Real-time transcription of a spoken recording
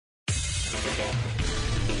Okay,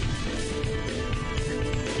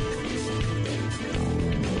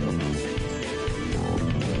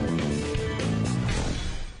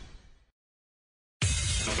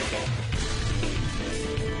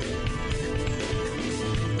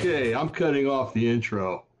 I'm cutting off the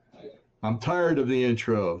intro. I'm tired of the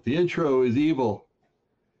intro. The intro is evil.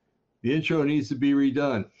 The intro needs to be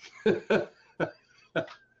redone.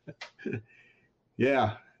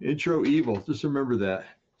 Yeah, intro evil. Just remember that.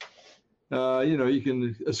 You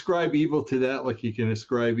can ascribe evil to that, like you can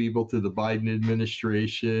ascribe evil to the Biden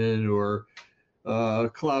administration or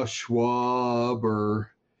Klaus Schwab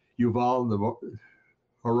or Yuval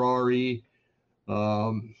Harari.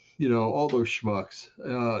 All those schmucks.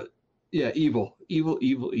 Yeah, evil, evil,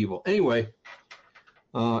 evil, evil. Anyway,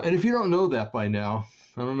 and if you don't know that by now,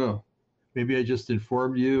 I don't know. Maybe I just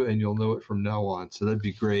informed you and you'll know it from now on. So that'd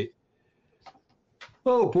be great.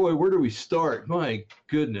 Oh boy, where do we start? My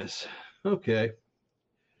goodness. Okay.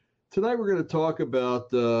 Tonight we're going to talk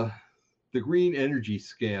about the green energy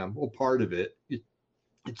scam. Well, part of it.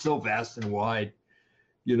 It's so vast and wide.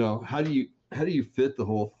 How do you fit the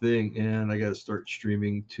whole thing? And I got to start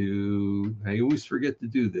streaming to. I always forget to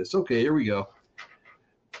do this. Okay, here we go.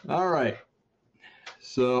 All right.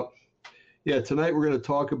 So, yeah, tonight we're going to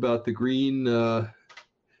talk about the Green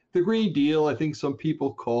Deal. I think some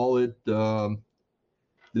people call it the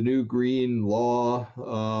new green law.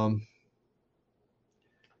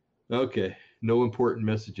 Okay, no important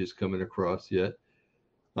messages coming across yet.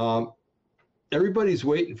 Everybody's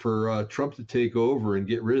waiting for Trump to take over and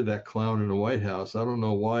get rid of that clown in the White House. I don't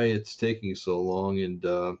know why it's taking so long. And,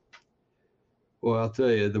 well, I'll tell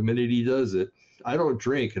you, the minute he does it, I don't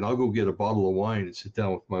drink, and I'll go get a bottle of wine and sit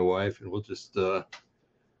down with my wife, and we'll just,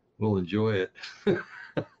 we'll enjoy it.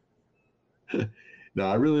 No,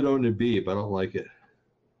 I really don't imbibe. I don't like it.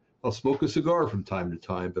 I'll smoke a cigar from time to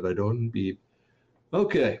time, but I don't imbibe.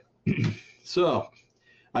 Okay. So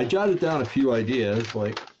I jotted down a few ideas,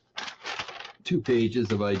 like 2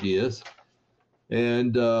 pages of ideas,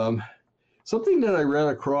 and something that I ran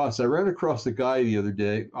across a guy the other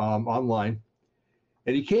day online,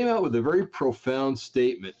 and he came out with a very profound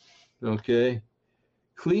statement. Okay,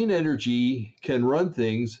 clean energy can run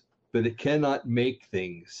things, but it cannot make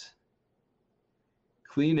things.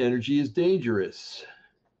 Clean energy is dangerous.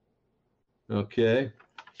 Okay,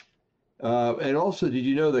 and also, did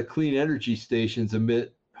you know that clean energy stations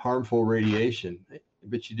emit harmful radiation? I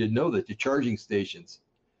bet you didn't know that. The charging stations.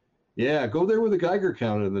 Yeah, go there with a Geiger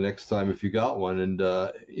counter the next time if you got one, and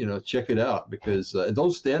check it out, because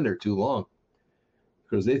don't stand there too long,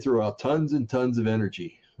 because they throw out tons and tons of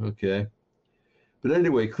energy. Okay, but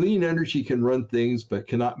anyway, clean energy can run things but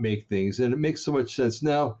cannot make things, and it makes so much sense.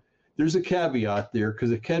 Now, there's a caveat there,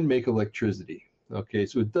 because it can make electricity. Okay,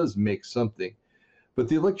 so it does make something, but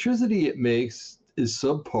the electricity it makes is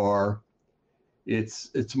subpar.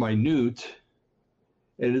 It's minute.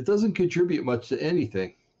 And it doesn't contribute much to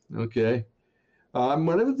anything. Okay. When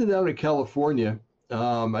I lived down in California,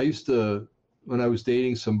 I used to, when I was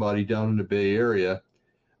dating somebody down in the Bay Area,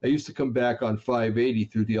 I used to come back on 580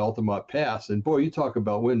 through the Altamont Pass. And boy, you talk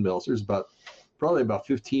about windmills. There's probably about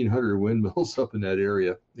 1,500 windmills up in that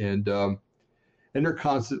area. And they're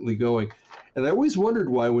constantly going. And I always wondered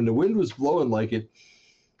why, when the wind was blowing like at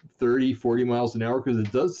 30, 40 miles an hour, because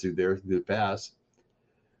it does through the pass,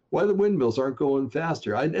 why the windmills aren't going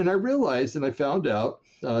faster. I realized, and I found out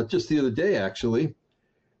just the other day, actually,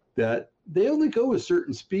 that they only go a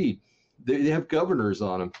certain speed. They have governors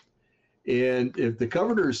on them. And if the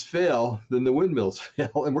governors fail, then the windmills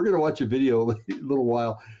fail. And we're going to watch a video in a little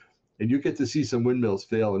while, and you get to see some windmills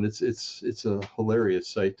fail. And it's a hilarious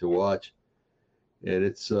sight to watch. And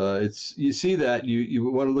it's you see that, and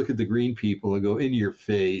you want to look at the green people and go, in your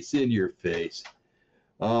face, in your face.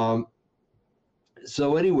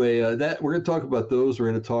 So anyway, that we're going to talk about those.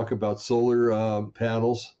 We're going to talk about solar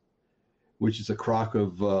panels, which is a crock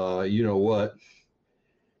of you know what.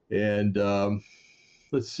 And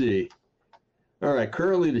let's see. All right.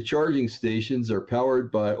 Currently, the charging stations are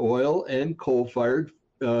powered by oil and coal-fired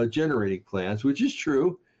generating plants, which is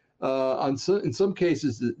true. In some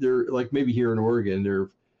cases, they're like maybe here in Oregon,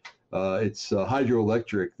 it's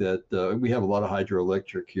hydroelectric. That we have a lot of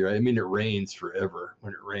hydroelectric here. I mean, it rains forever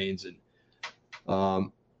when it rains, and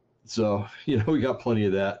so we got plenty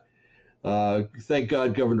of that. Thank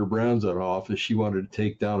God Governor Brown's out of office. She wanted to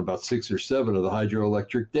take down about 6 or 7 of the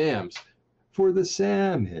hydroelectric dams for the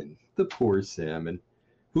salmon, the poor salmon,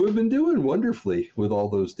 who have been doing wonderfully with all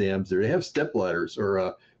those dams there. They have step ladders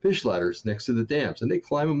or fish ladders next to the dams, and they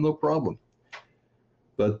climb them no problem.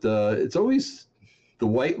 But it's always the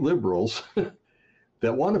white liberals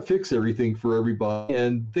that want to fix everything for everybody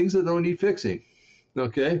and things that don't need fixing.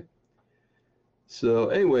 Okay. So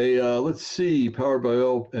anyway, let's see, powered by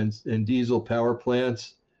oil and diesel power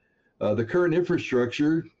plants. The current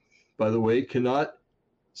infrastructure, by the way, cannot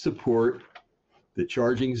support the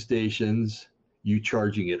charging stations, you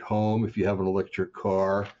charging at home if you have an electric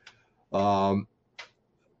car. And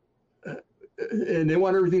they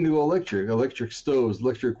want everything to go electric stoves,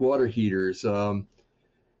 electric water heaters,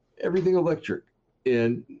 everything electric.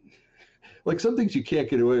 And like some things you can't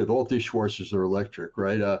get away with, all dishwashers are electric,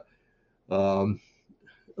 right? Well,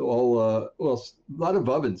 a lot of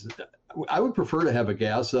ovens. I would prefer to have a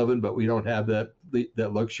gas oven, but we don't have that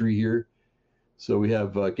luxury here. So we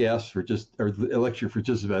have gas for just, or electric for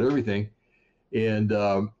just about everything. And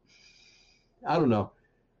I don't know.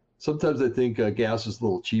 Sometimes I think gas is a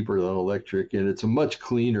little cheaper than electric, and it's a much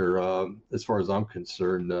cleaner, as far as I'm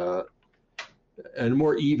concerned, and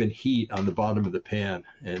more even heat on the bottom of the pan.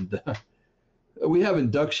 And we have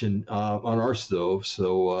induction on our stove,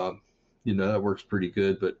 so that works pretty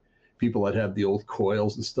good. But people that have the old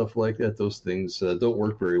coils and stuff like that, those things don't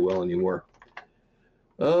work very well anymore.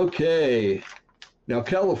 Okay. Now,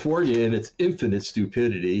 California, in its infinite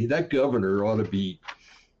stupidity, that governor ought to be,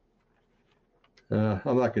 I'm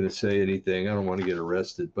not going to say anything. I don't want to get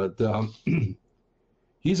arrested, but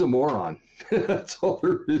he's a moron. That's all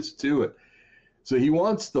there is to it. So he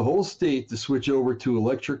wants the whole state to switch over to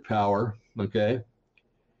electric power, okay?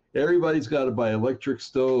 Everybody's got to buy electric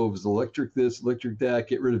stoves, electric this, electric that,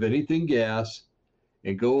 get rid of anything gas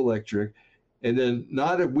and go electric. And then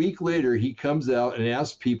not a week later, he comes out and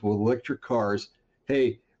asks people with electric cars,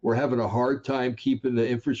 hey, we're having a hard time keeping the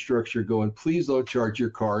infrastructure going. Please don't charge your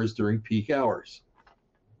cars during peak hours.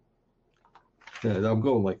 And I'm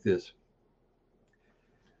going like this.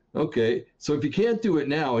 Okay, so if you can't do it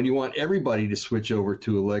now and you want everybody to switch over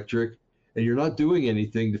to electric and you're not doing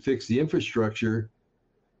anything to fix the infrastructure,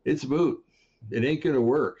 it's moot. It ain't going to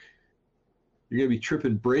work. You're going to be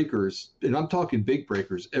tripping breakers, and I'm talking big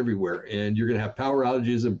breakers everywhere, and you're going to have power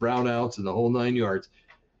outages and brownouts and the whole 9 yards.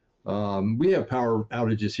 We have power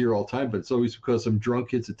outages here all the time, but it's always because some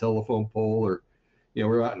drunk hits a telephone pole, or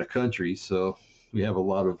we're out in the country, so we have a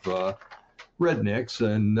lot of rednecks,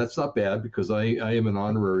 and that's not bad because I am an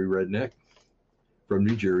honorary redneck from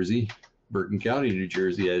New Jersey, Bergen County, New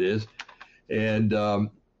Jersey, that is. And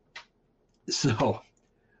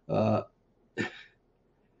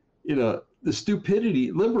the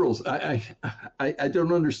stupidity, liberals, I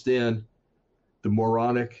don't understand the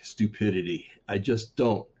moronic stupidity. I just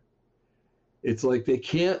don't. It's like they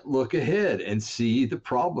can't look ahead and see the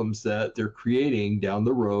problems that they're creating down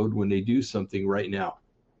the road when they do something right now.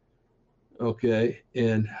 Okay,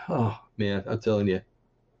 and oh man, I'm telling you,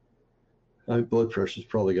 my blood pressure's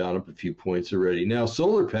probably gone up a few points already. Now,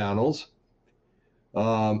 solar panels, they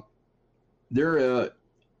are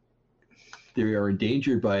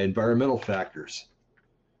endangered by environmental factors.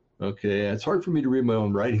 Okay, it's hard for me to read my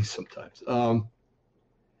own writing sometimes.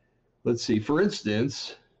 Let's see, for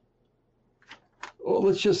instance,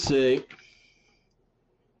 let's just say,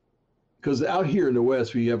 because out here in the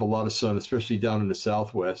West, we have a lot of sun, especially down in the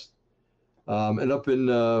Southwest. And up in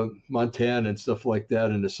Montana and stuff like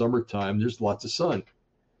that in the summertime, there's lots of sun.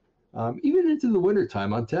 Even into the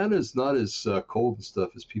wintertime, Montana is not as cold and stuff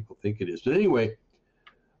as people think it is. But anyway,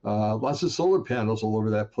 lots of solar panels all over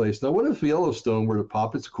that place. Now, what if Yellowstone were to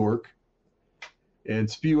pop its cork and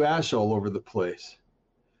spew ash all over the place?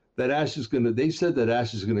 That ash is they said that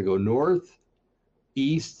ash is going to go north,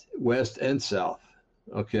 east, west, and south.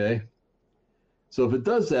 Okay. So if it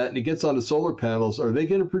does that and it gets on the solar panels, are they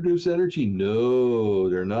going to produce energy? No,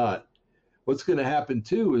 they're not. What's going to happen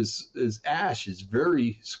too is ash is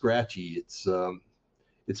very scratchy. It's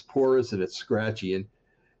porous and it's scratchy, and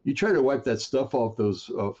you try to wipe that stuff off those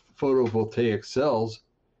photovoltaic cells,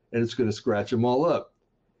 and it's going to scratch them all up,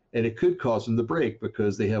 and it could cause them to break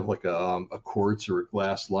because they have like a quartz or a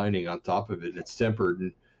glass lining on top of it, and it's tempered,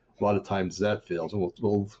 and a lot of times that fails. And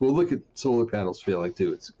we'll look at solar panels failing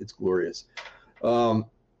too. It's glorious. Okay,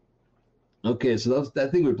 so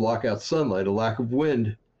that thing would block out sunlight. A lack of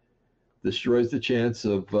wind destroys the chance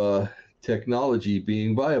of technology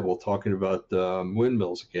being viable. Talking about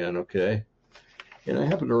windmills again, okay? And I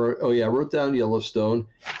happen to I wrote down Yellowstone.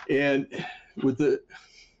 And with the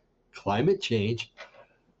climate change,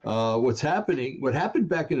 what happened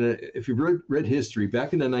back if you've read history,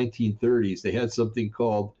 back in the 1930s, they had something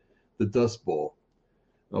called the Dust Bowl.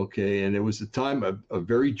 Okay, and it was a time of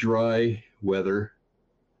very dry weather,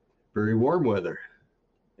 very warm weather.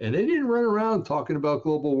 And they didn't run around talking about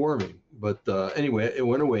global warming. But anyway, it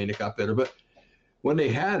went away and it got better. But when they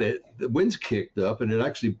had it, the winds kicked up and it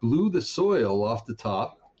actually blew the soil off the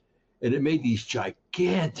top, and it made these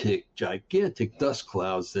gigantic dust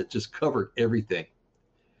clouds that just covered everything.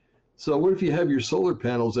 So what if you have your solar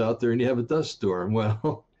panels out there and you have a dust storm?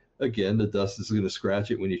 Well, again, the dust is going to scratch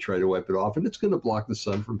it when you try to wipe it off, and it's going to block the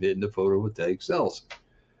sun from hitting the photovoltaic cells.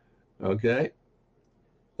 Okay.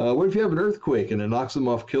 What if you have an earthquake and it knocks them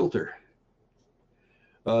off kilter?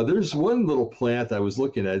 There's one little plant I was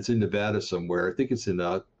looking at. It's in Nevada somewhere. I think it's in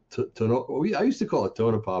I used to call it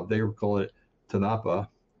Tonopah. They were calling it Tonopah.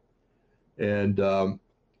 And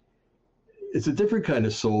it's a different kind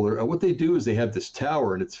of solar. What they do is they have this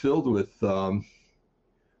tower, and it's filled with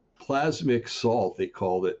plasmic salt, they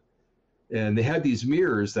called it. And they have these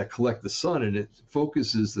mirrors that collect the sun, and it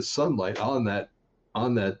focuses the sunlight on that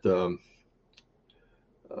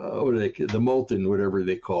what do they, the molten, whatever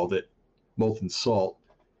they called it, molten salt.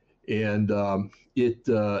 And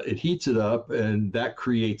it heats it up, and that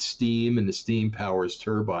creates steam, and the steam powers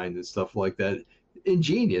turbines and stuff like that.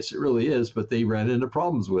 Ingenious, it really is, but they ran into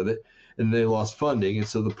problems with it, and they lost funding. And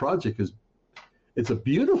so the project it's a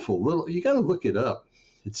beautiful little, you got to look it up.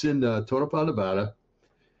 It's in Tonopah, Nevada.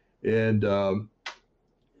 And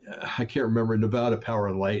I can't remember, Nevada Power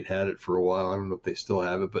and Light had it for a while. I don't know if they still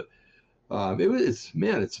have it, but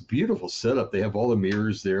it's a beautiful setup. They have all the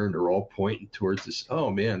mirrors there, and they're all pointing towards this.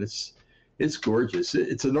 Oh man, it's gorgeous.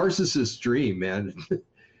 It's a narcissist's dream, man.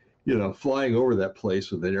 You know, flying over that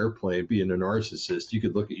place with an airplane, being a narcissist, you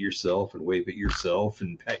could look at yourself and wave at yourself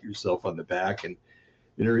and pat yourself on the back and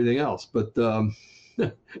everything else. But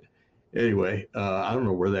anyway, I don't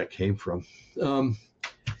know where that came from.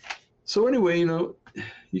 So anyway, you know,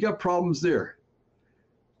 you got problems there.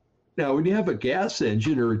 Now, when you have a gas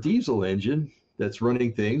engine or a diesel engine that's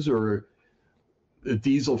running things, or a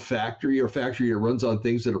diesel factory or factory that runs on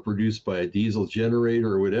things that are produced by a diesel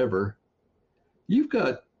generator or whatever, you've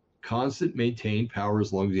got constant maintained power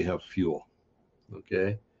as long as you have fuel.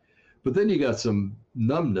 Okay. But then you got some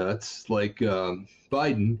numbnuts like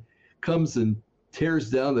Biden comes and tears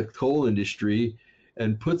down the coal industry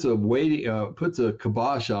and puts a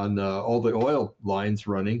kibosh on all the oil lines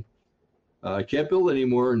running. Can't build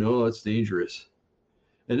anymore. No, it's dangerous.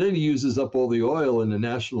 And then he uses up all the oil in the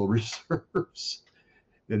national reserves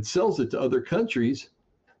and sells it to other countries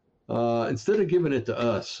instead of giving it to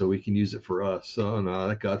us so we can use it for us. Oh,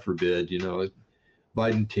 no, God forbid, you know,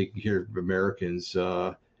 Biden taking care of Americans.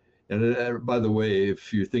 And by the way,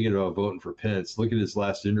 if you're thinking about voting for Pence, look at his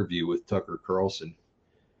last interview with Tucker Carlson.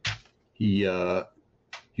 He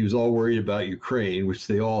was all worried about Ukraine, which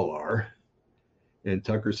they all are. And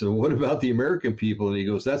Tucker said, well, what about the American people? And he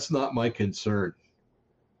goes, that's not my concern.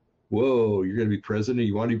 Whoa, you're going to be president?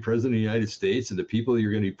 You want to be president of the United States, and the people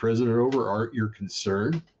you're going to be president over aren't your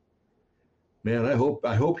concern? Man, I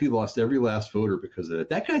hope he lost every last voter because of that.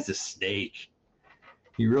 That guy's a snake.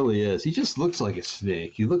 He really is. He just looks like a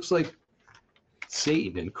snake. He looks like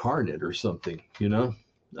Satan incarnate or something, you know?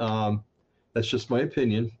 That's just my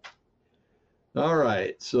opinion. All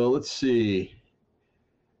right, so let's see.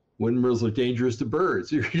 Windmills are dangerous to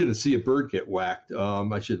birds. You're going to see a bird get whacked.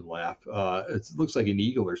 I shouldn't laugh. It looks like an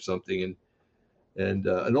eagle or something, and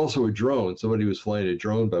also a drone. Somebody was flying a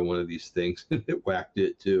drone by one of these things, and it whacked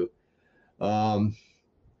it too.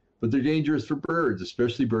 But they're dangerous for birds,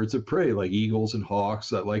 especially birds of prey like eagles and hawks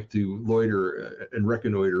that like to loiter and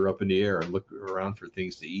reconnoiter up in the air and look around for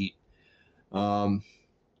things to eat. Now,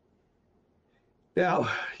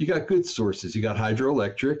 you got good sources. You got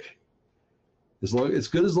hydroelectric. It's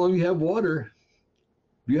good as long as you have water.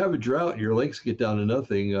 If you have a drought, your lakes get down to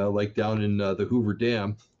nothing, like down in the Hoover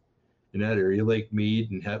Dam in that area, Lake Mead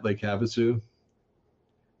and Lake Havasu.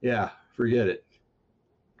 Yeah, forget it.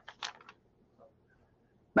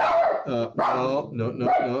 No,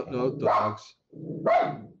 dogs.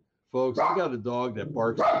 Folks, I got a dog that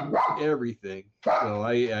barks at everything, so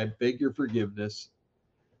I beg your forgiveness.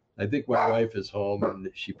 I think my wife is home, and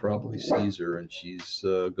she probably sees her, and she's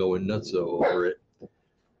going nutso over it.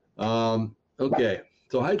 Okay,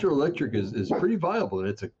 so hydroelectric is pretty viable, and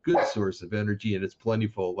it's a good source of energy, and it's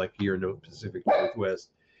plentiful, like here in the Pacific Northwest.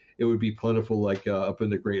 It would be plentiful like up in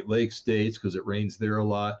the Great Lakes states because it rains there a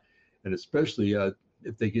lot, and especially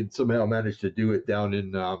if they could somehow manage to do it down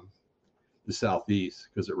in the Southeast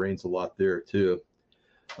because it rains a lot there too.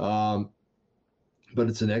 But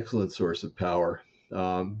it's an excellent source of power.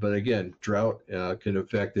 But again, drought can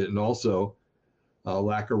affect it, and also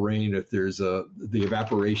lack of rain if there's the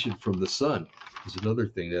evaporation from the sun is another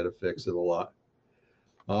thing that affects it a lot.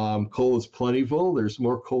 Coal is plentiful. There's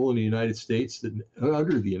more coal in the United States than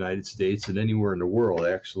under the United States than anywhere in the world,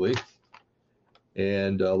 actually.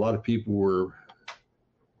 And a lot of people were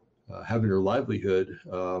having their livelihood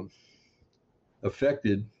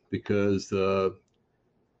affected because the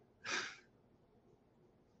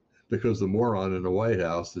moron in the White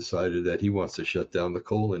House decided that he wants to shut down the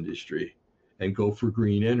coal industry and go for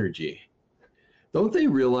green energy. Don't they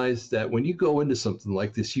realize that when you go into something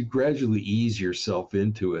like this, you gradually ease yourself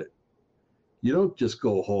into it? You don't just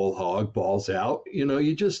go whole hog, balls out.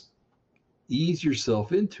 You just ease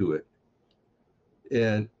yourself into it.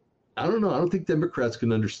 And I don't know. I don't think Democrats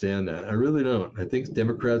can understand that. I really don't. I think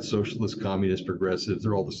Democrats, socialists, communists, progressives,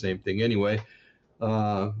 they're all the same thing anyway.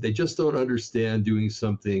 They just don't understand doing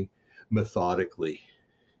something methodically.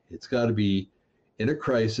 It's got to be in a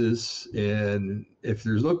crisis, and if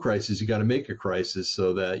there's no crisis, you got to make a crisis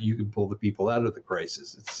so that you can pull the people out of the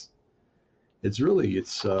crisis. It's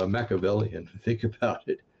Machiavellian. Think about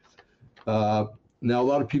it. Now, a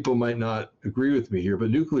lot of people might not agree with me here,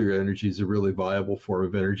 but nuclear energy is a really viable form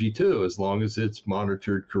of energy too, as long as it's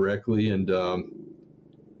monitored correctly and as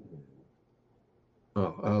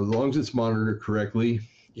long as it's monitored correctly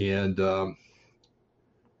and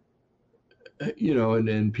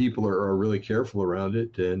and people are really careful around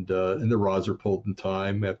it, and the rods are pulled in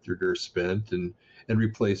time after they're spent and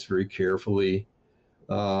replaced very carefully.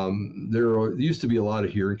 There used to be a lot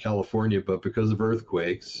of here in California, but because of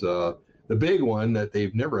earthquakes, the big one that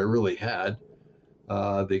they've never really had,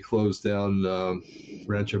 they closed down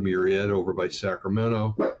Rancho Murieta over by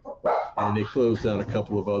Sacramento, and they closed down a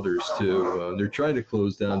couple of others too. They're trying to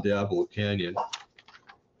close down Diablo Canyon,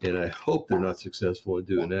 and I hope they're not successful in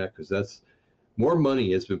doing that, because that's more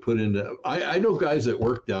money has been put into. I know guys that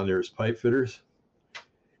work down there as pipe fitters,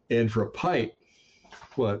 and for a pipe,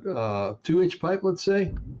 2-inch pipe, let's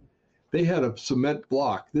say, they had a cement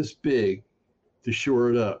block this big to shore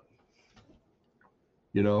it up,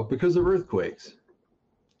 because of earthquakes.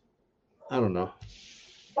 I don't know.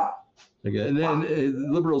 Okay. And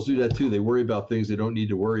then liberals do that too. They worry about things they don't need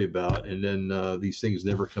to worry about, and then these things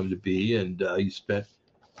never come to be, and you spent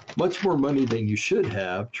much more money than you should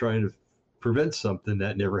have trying to prevent something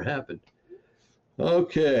that never happened.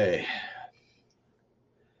 Okay.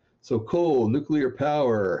 So coal, nuclear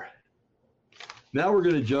power. Now we're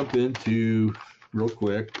going to jump into, real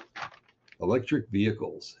quick, electric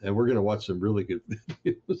vehicles, and we're going to watch some really good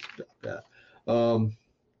videos about that.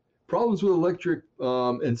 Problems with electric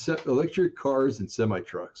electric cars and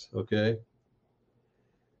semi-trucks. Okay,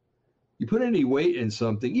 you put any weight in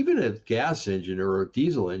something, even a gas engine or a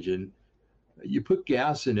diesel engine, you put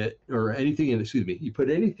gas in it or anything in, you put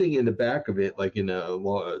anything in the back of it, like in a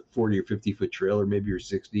 40 or 50 foot trailer, maybe, or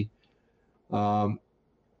 60.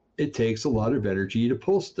 It takes a lot of energy to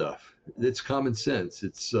pull stuff. It's common sense.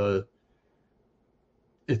 It's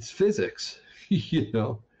physics,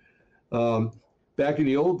 Back in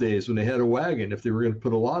the old days when they had a wagon, if they were going to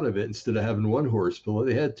put a lot of it, instead of having one horse pull it,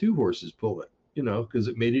 they had 2 horses pull it, because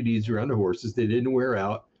it made it easier on the horses. They didn't wear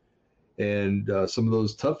out. And some of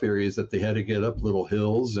those tough areas that they had to get up little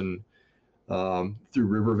hills and through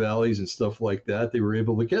river valleys and stuff like that, they were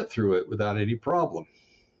able to get through it without any problem.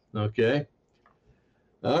 Okay.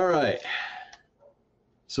 All right.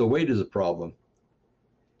 So weight is a problem.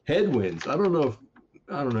 Headwinds. I don't know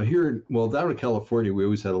here. Well, down in California, we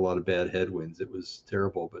always had a lot of bad headwinds. It was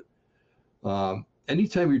terrible. But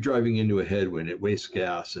anytime you're driving into a headwind, it wastes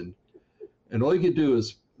gas, and all you can do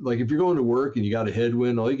is, like, if you're going to work and you got a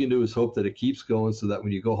headwind, all you can do is hope that it keeps going, so that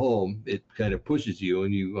when you go home, it kind of pushes you,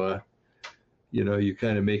 and you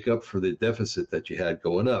kind of make up for the deficit that you had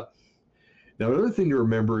going up. Now, another thing to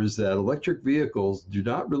remember is that electric vehicles do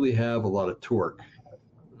not really have a lot of torque.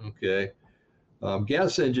 Okay.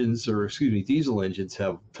 Gas engines, or diesel engines,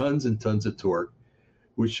 have tons and tons of torque,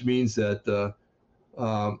 which means that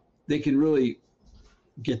they can really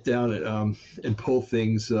get down and pull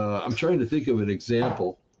things. I'm trying to think of an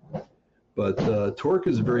example, but torque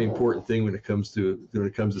is a very important thing when it comes to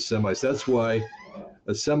semis. That's why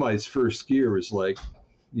a semi's first gear is like,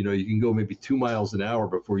 you can go maybe 2 miles an hour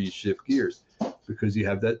before you shift gears, because you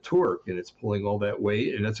have that torque and it's pulling all that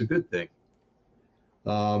weight, and that's a good thing.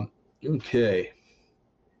 Okay.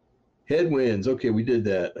 Headwinds. Okay, we did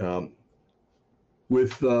that.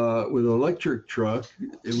 With an electric truck,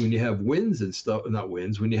 when you have winds and stuff,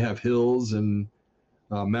 when you have hills and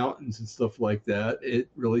mountains and stuff like that, it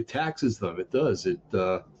really taxes them. It does.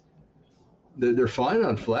 They're fine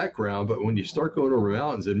on flat ground, but when you start going over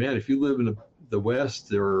mountains, and man, if you live in the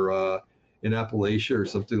West or in Appalachia or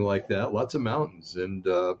something like that, lots of mountains, and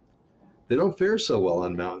they don't fare so well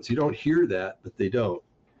on mountains. You don't hear that, but they don't.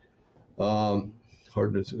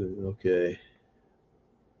 Hardness. Okay.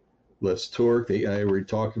 Less torque. I already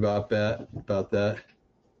talked about that.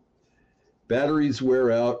 Batteries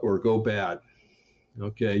wear out or go bad.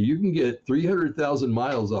 Okay, you can get 300,000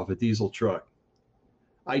 miles off a diesel truck.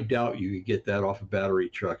 I doubt you could get that off a battery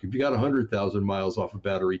truck. If you got 100,000 miles off a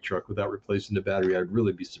battery truck without replacing the battery, I'd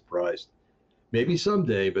really be surprised. Maybe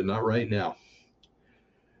someday, but not right now.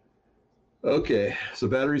 Okay, so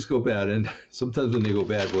batteries go bad, and sometimes when they go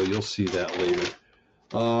bad, well, you'll see that later.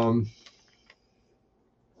 Um,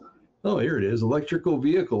 oh, here it is. Electrical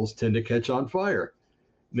vehicles tend to catch on fire.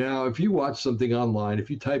 Now, if you watch something online, if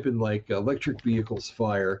you type in like electric vehicles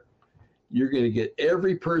fire, you're going to get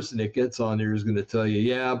every person that gets on there is going to tell you,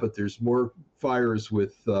 yeah, but there's more fires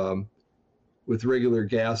with regular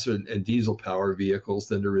gas and diesel power vehicles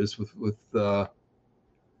than there is with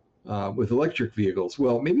electric vehicles.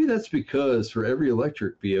 Well, maybe that's because for every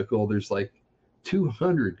electric vehicle, there's like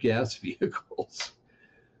 200 gas vehicles.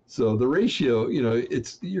 So the ratio, you know,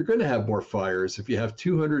 you're going to have more fires if you have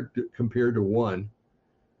 200 compared to one.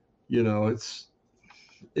 You know, it's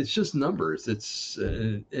just numbers. It's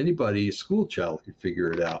anybody, a school child, could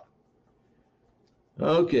figure it out.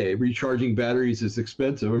 Okay, recharging batteries is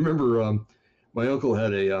expensive. I remember my uncle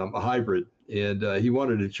had a hybrid, and he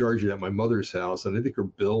wanted to charge it at my mother's house, and I think her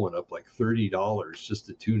bill went up like $30 just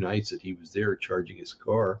the 2 nights that he was there charging his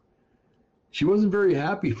car. She wasn't very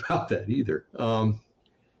happy about that either.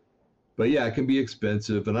 But yeah, it can be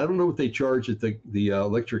expensive, and I don't know what they charge at the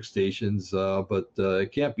electric stations, but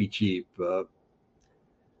it can't be cheap.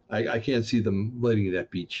 I can't see them letting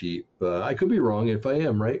that be cheap. I could be wrong. If I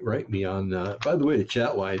am, write me on. By the way,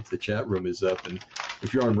 the chat room is up, and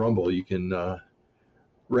if you're on Rumble, you can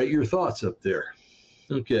write your thoughts up there.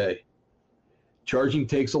 Okay. Charging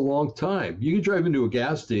takes a long time. You can drive into a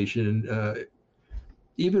gas station, and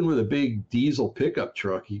even with a big diesel pickup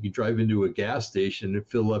truck, you can drive into a gas station and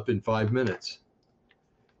fill up in 5 minutes.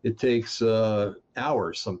 It takes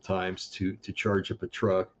hours sometimes to charge up a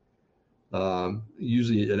truck.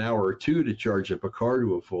 Usually an hour or two to charge up a car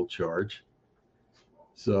to a full charge.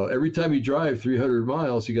 So every time you drive 300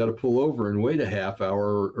 miles, you got to pull over and wait a half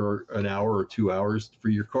hour or an hour or 2 hours for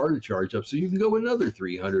your car to charge up so you can go another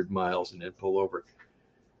 300 miles and then pull over.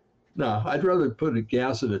 No, I'd rather put a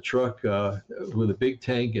gas in a truck with a big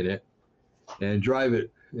tank in it and drive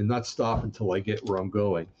it and not stop until I get where I'm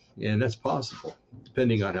going. And that's possible,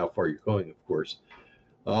 depending on how far you're going, of course.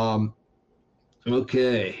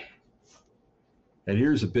 Okay. And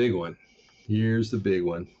here's a big one. Here's the big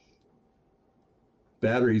one.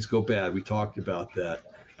 Batteries go bad. We talked about that.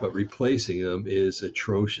 But replacing them is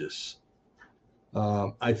atrocious.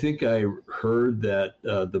 I think I heard that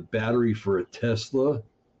the battery for a Tesla,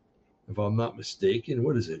 if I'm not mistaken,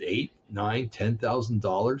 what is it, $8,000, $9,000,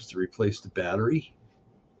 $10,000 to replace the battery?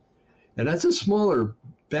 And that's a smaller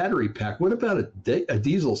battery pack. What about a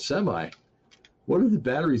diesel semi? What if the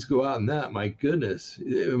batteries go out in that? My goodness,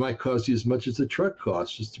 it might cost you as much as the truck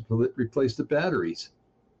costs just to replace the batteries.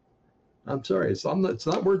 I'm sorry, it's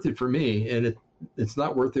not worth it for me, and it's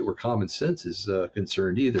not worth it where common sense is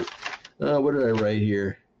concerned either. What did I write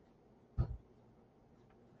here?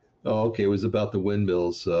 Oh, okay, it was about the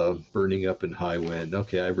windmills burning up in high wind.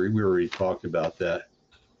 Okay, we already talked about that.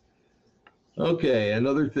 Okay,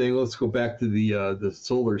 another thing, let's go back to the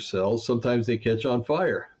solar cells. Sometimes they catch on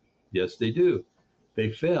fire. Yes, they do. They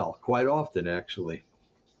fail quite often, actually.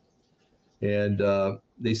 And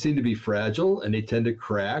they seem to be fragile, and they tend to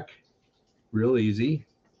crack real easy,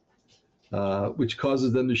 which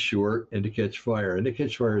causes them to short and to catch fire. And they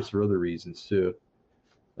catch fires for other reasons, too.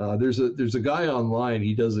 There's a guy online,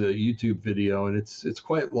 he does a YouTube video, and it's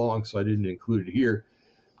quite long, so I didn't include it here.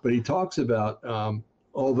 But he talks about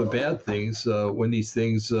all the bad things when these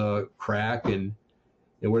things crack and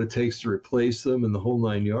what it takes to replace them and the whole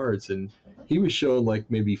 9 yards. And he was showing like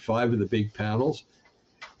maybe 5 of the big panels,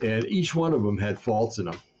 and each one of them had faults in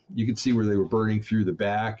them. You could see where they were burning through the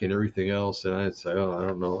back and everything else. And I'd say, oh, I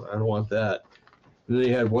don't know, I don't want that. And then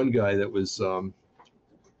they had one guy that was,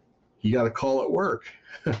 he got a call at work.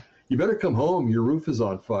 You better come home, your roof is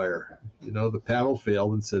on fire. You know, the panel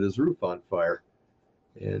failed and set his roof on fire.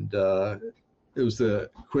 And it was the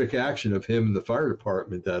quick action of him and the fire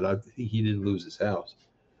department that he didn't lose his house.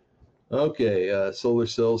 Okay, solar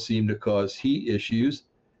cells seem to cause heat issues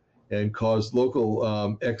and cause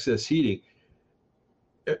local excess heating.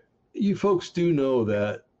 You folks do know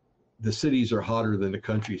that the cities are hotter than the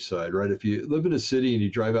countryside, right? If you live in a city and you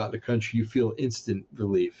drive out in the country, you feel instant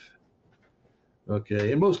relief.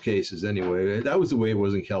 Okay, in most cases anyway. That was the way it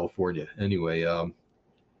was in California anyway.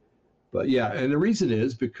 But yeah, and the reason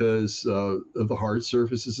is because of the hard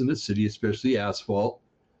surfaces in the city, especially asphalt.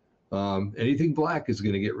 Anything black is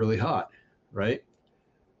going to get really hot, right?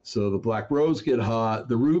 So the black roads get hot,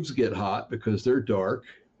 the roofs get hot because they're dark.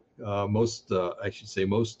 Most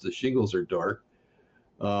shingles are dark.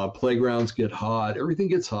 Playgrounds get hot. Everything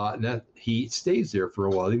gets hot, and that heat stays there for a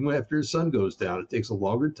while. Even after the sun goes down, it takes a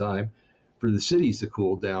longer time for the cities to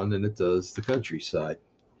cool down than it does the countryside.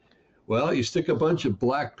 Well, you stick a bunch of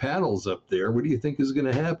black panels up there. What do you think is going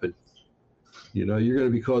to happen? You know, you're going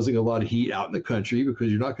to be causing a lot of heat out in the country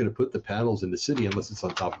because you're not going to put the panels in the city unless it's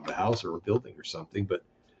on top of a house or a building or something. But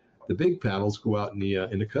the big panels go out in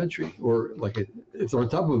the country, or like if they're on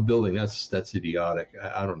top of a building, that's idiotic.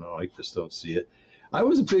 I don't know. I just don't see it. I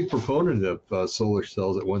was a big proponent of solar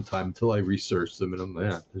cells at one time until I researched them, and I'm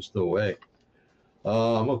man, there's no way.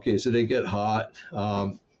 Okay, so they get hot,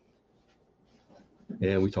 and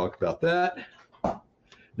we talked about that.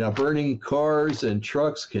 Now, burning cars and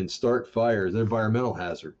trucks can start fires, an environmental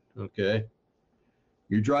hazard, okay?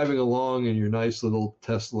 You're driving along in your nice little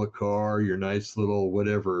Tesla car, your nice little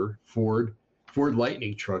whatever, Ford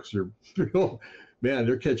Lightning trucks are, man,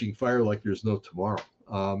 they're catching fire like there's no tomorrow.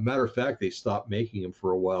 Matter of fact, they stopped making them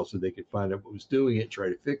for a while so they could find out what was doing it and try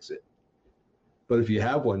to fix it. But if you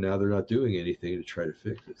have one now, they're not doing anything to try to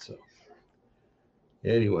fix it. So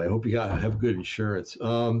anyway, I hope you have good insurance.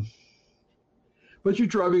 But you're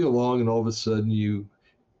driving along and all of a sudden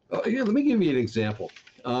let me give you an example.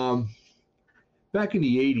 Back in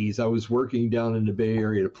the 80s, I was working down in the Bay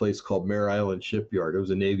Area at a place called Mare Island Shipyard. It was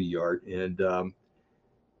a Navy yard. And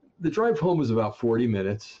the drive home was about 40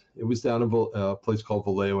 minutes. It was down in a place called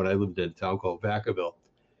Vallejo, and I lived in a town called Vacaville.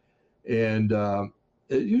 And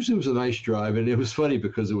it usually was a nice drive. And it was funny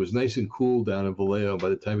because it was nice and cool down in Vallejo. By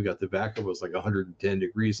the time we got to Vacaville, it was like 110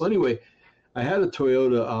 degrees. So anyway, I had a I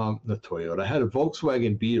had a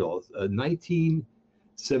Volkswagen Beetle, a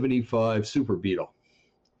 1975 Super Beetle.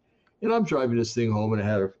 And I'm driving this thing home, and I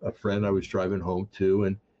had a friend I was driving home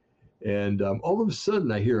to. And all of a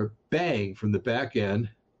sudden, I hear a bang from the back end.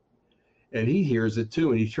 And he hears it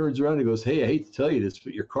too, and he turns around and goes, "Hey, I hate to tell you this,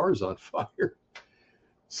 but your car's on fire."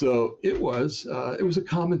 So it was a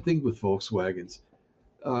common thing with Volkswagens.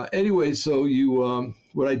 Anyway, so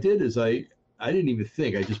what I did is I didn't even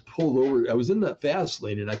think. I just pulled over. I was in the fast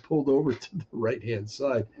lane, and I pulled over to the right-hand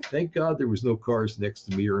side. Thank God there was no cars next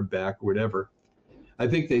to me or in back or whatever. I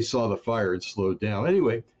think they saw the fire and slowed down.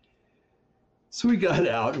 Anyway, so we got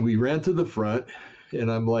out, and we ran to the front. And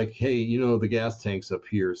I'm like, hey, the gas tank's up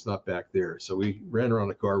here. It's not back there. So we ran around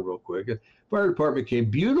the car real quick. Fire department came.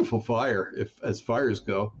 Beautiful fire, as fires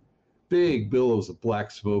go. Big billows of black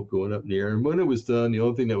smoke going up in the air. And when it was done, the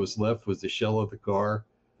only thing that was left was the shell of the car,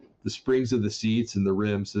 the springs of the seats, and the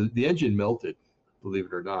rims. So the engine melted, believe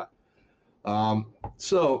it or not.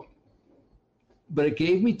 But it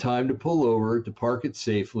gave me time to pull over, to park it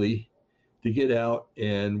safely, to get out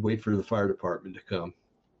and wait for the fire department to come.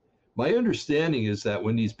 My understanding is that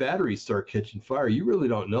when these batteries start catching fire, you really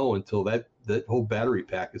don't know until that whole battery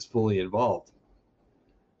pack is fully involved.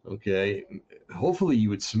 Okay, hopefully you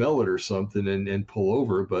would smell it or something and pull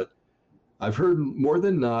over, but I've heard more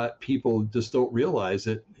than not people just don't realize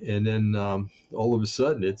it, and then all of a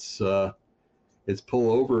sudden it's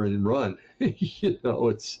pull over and run.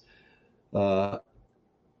 It's and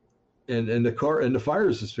the car and the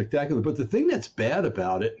fires are spectacular. But the thing that's bad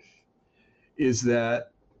about it is that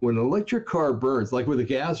when an electric car burns, like with a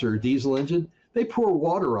gas or a diesel engine, they pour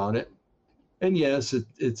water on it. And yes,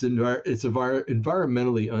 it's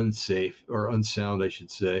environmentally unsafe, or unsound, I should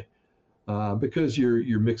say, because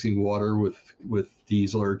you're mixing water with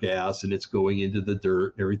diesel or gas, and it's going into the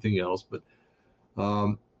dirt and everything else. But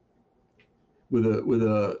but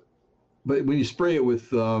when you spray it with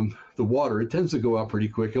the water, it tends to go out pretty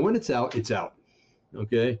quick. And when it's out, it's out.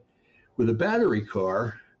 Okay, with a battery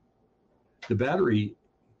car, the battery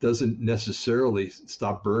doesn't necessarily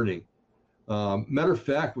stop burning. Matter of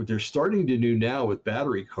fact, what they're starting to do now with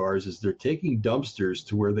battery cars is they're taking dumpsters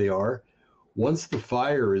to where they are. Once the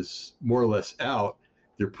fire is more or less out,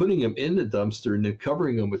 they're putting them in the dumpster and then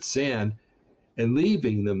covering them with sand and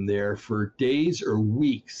leaving them there for days or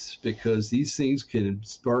weeks, because these things can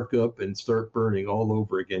spark up and start burning all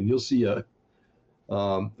over again. You'll see I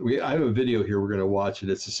have a video here we're going to watch, and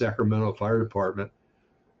it's the Sacramento Fire Department.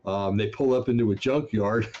 They pull up into a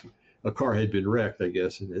junkyard. A car had been wrecked, I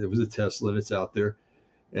guess, and it was a Tesla, and it's out there.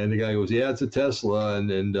 And the guy goes, "Yeah, it's a Tesla," and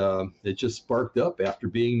it just sparked up after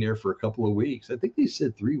being there for a couple of weeks. I think they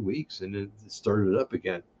said 3 weeks, and it started up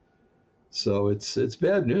again. So it's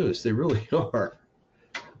bad news. They really are.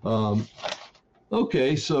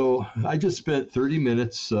 Okay, so I just spent 30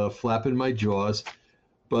 minutes flapping my jaws,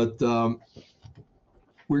 but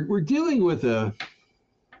we're dealing with a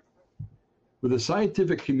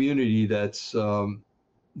scientific community that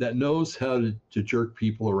knows how to jerk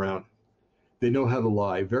people around. They know how to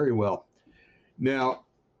lie very well. Now,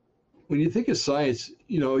 when you think of science,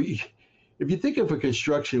 if you think of a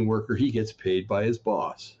construction worker, he gets paid by his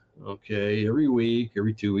boss. Okay, every week,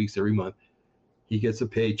 every 2 weeks, every month, he gets a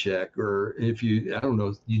paycheck. Or if you, I don't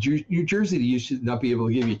know, New Jersey, they used to not be able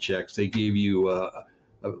to give you checks. They gave you a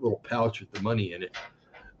little pouch with the money in it.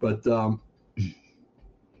 But so,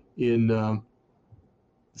 you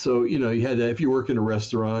know, you had that. If you work in a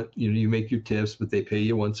restaurant, you know, you make your tips, but they pay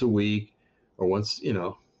you once a week or once, you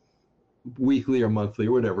know, weekly or monthly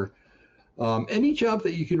or whatever. Any job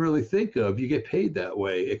that you can really think of, you get paid that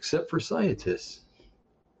way, except for scientists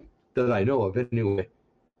that I know of anyway.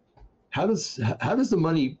 How does the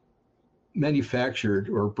money manufactured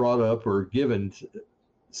or brought up or given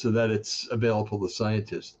so that it's available to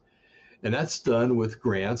scientists? And that's done with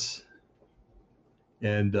grants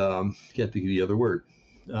and can't think of the other word.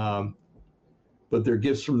 But they're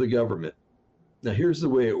gifts from the government. Now, here's the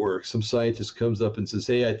way it works. Some scientist comes up and says,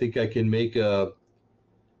 hey, I think I can make a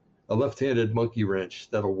left-handed monkey wrench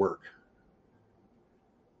that'll work.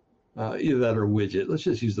 Either that or a widget. Let's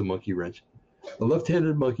just use the monkey wrench. A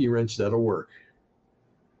left-handed monkey wrench that'll work.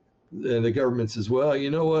 And the government says, well, you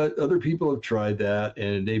know what? Other people have tried that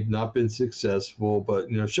and they've not been successful, but,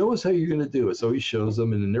 you know, show us how you're going to do it. So he shows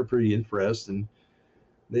them and then they're pretty impressed. And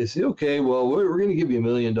they say, okay, well, we're going to give you $1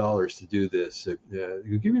 million to do this. You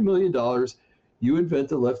give you $1 million, you invent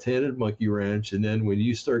the left-handed monkey wrench, and then when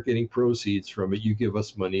you start getting proceeds from it, you give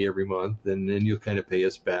us money every month, and then you'll kind of pay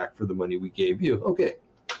us back for the money we gave you. Okay.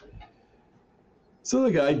 So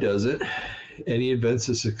the guy does it, and he invents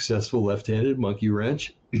a successful left-handed monkey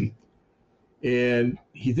wrench, and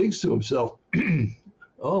he thinks to himself,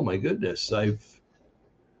 oh my goodness, I've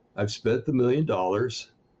spent the $1 million.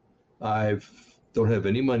 Don't have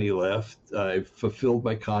any money left. I've fulfilled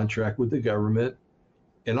my contract with the government,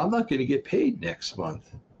 and I'm not going to get paid next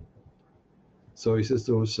month. So he says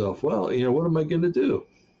to himself, well, you know, what am I going to do?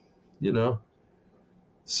 You know?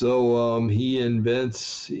 So he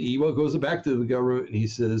goes back to the government and he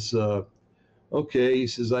says, okay, he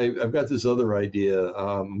says, I've got this other idea.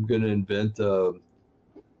 I'm going to invent a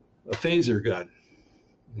phaser gun.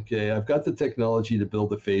 Okay, I've got the technology to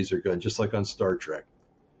build a phaser gun, just like on Star Trek.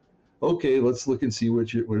 Okay, let's look and see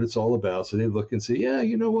what it's all about. So they look and say, yeah,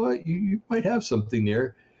 you know what? You might have something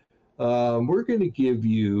there. We're going to give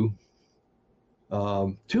you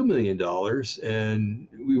 $2 million, and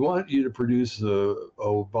we want you to produce a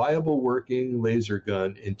viable working laser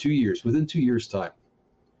gun in 2 years, within 2 years' time.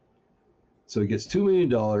 So he gets $2 million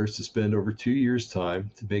to spend over 2 years' time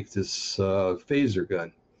to make this phaser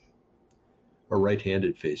gun, a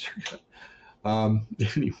right-handed phaser gun.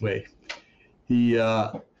 Anyway,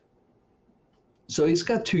 so he's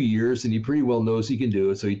got 2 years, and he pretty well knows he can do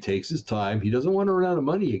it. So he takes his time. He doesn't want to run out of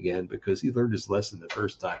money again because he learned his lesson the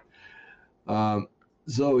first time.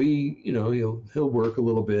 So he, you know, he'll work a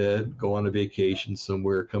little bit, go on a vacation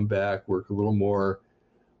somewhere, come back, work a little more,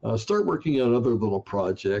 start working on other little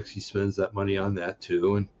projects. He spends that money on that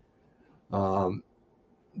too, and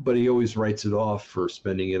but he always writes it off for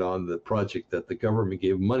spending it on the project that the government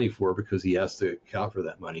gave him money for because he has to account for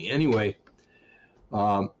that money anyway.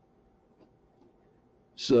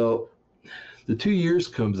 So the 2 years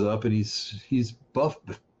comes up and he's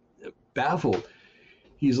baffled.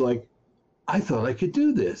 He's like, I thought I could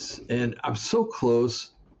do this, and I'm so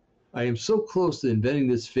close. I am so close to inventing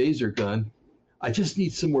this phaser gun. I just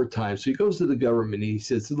need some more time. So he goes to the government and he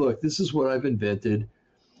says, look, this is what I've invented.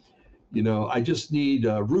 You know, I just need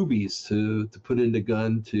rubies to put in the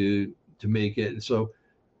gun to make it. And so,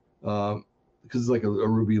 because it's like a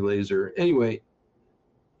ruby laser. Anyway,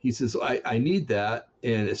 he says, I need that.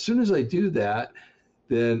 And as soon as I do that,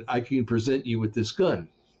 then I can present you with this gun.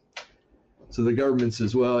 So the government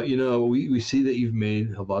says, well, you know, we see that you've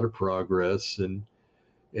made a lot of progress, and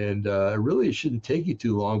really it shouldn't take you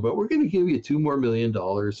too long, but we're going to give you $2 more million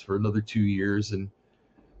for another 2 years,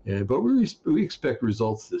 but we expect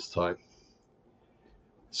results this time.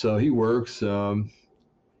 So he works, and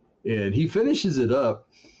he finishes it up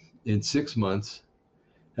in 6 months,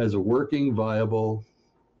 has a working, viable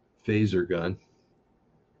phaser gun,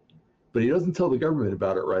 but he doesn't tell the government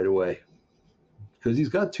about it right away because he's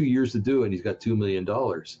got 2 years to do it, and he's got $2 million.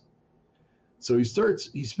 So he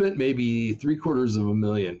spent maybe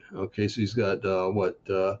 $750,000. Okay, so he's got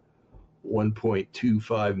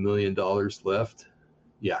 $1.25 million left.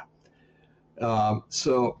 Yeah.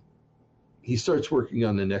 So he starts working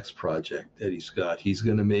on the next project that he's got. He's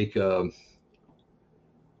going to make a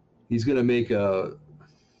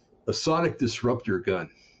sonic disruptor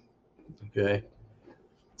gun. Okay.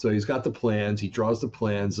 So he's got the plans. He draws the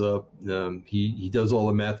plans up. He does all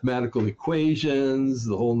the mathematical equations,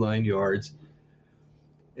 the whole 9 yards.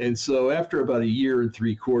 And so after about 1 year and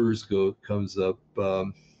 3/4 comes up,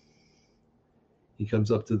 He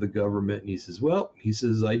comes up to the government and he says, well, he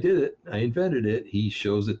says, I did it. I invented it. He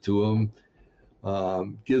shows it to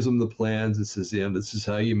them, gives them the plans and says, yeah, this is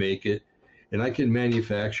how you make it. And I can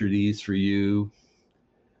manufacture these for you.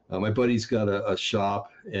 My buddy's got a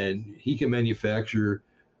shop and he can manufacture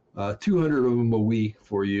 200 of them a week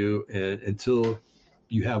for you and until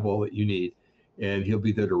you have all that you need. And he'll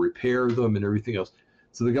be there to repair them and everything else.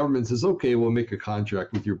 So the government says, okay, we'll make a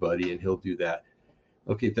contract with your buddy and he'll do that.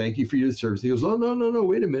 Okay, thank you for your service. He goes, oh, no,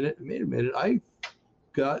 wait a minute. I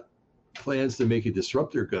got plans to make a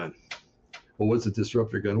disruptor gun. Well, what's a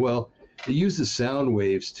disruptor gun? Well, it uses sound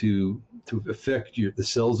waves to affect the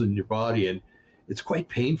cells in your body, and it's quite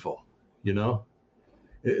painful, you know?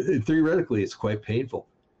 Theoretically, it's quite painful.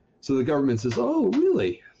 So the government says, oh,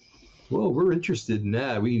 really? Well, we're interested in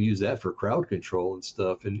that. We can use that for crowd control and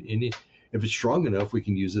stuff. And if it's strong enough, we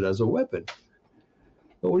can use it as a weapon.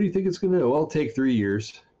 Well, what do you think it's going to do? Well, it'll take 3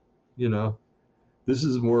 years. You know, this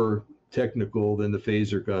is more technical than the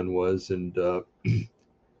phaser gun was. And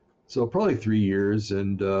so probably 3 years.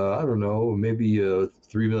 And I don't know, maybe $3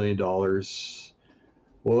 million.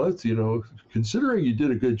 Well, that's, you know, considering you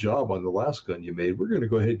did a good job on the last gun you made, we're going to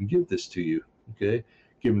go ahead and give this to you. Okay.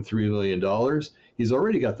 Give him $3 million. He's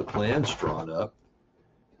already got the plans drawn up.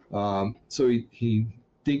 So he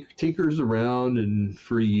tinkers around and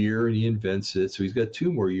for a year and he invents it. So he's got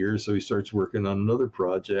 2 more years. So he starts working on another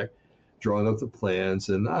project, drawing up the plans.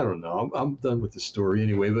 And I don't know, I'm done with the story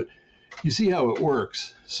anyway, but you see how it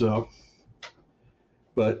works. So,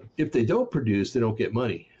 but if they don't produce, they don't get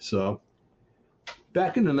money. So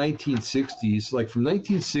back in the 1960s, like from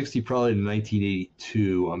 1960 probably to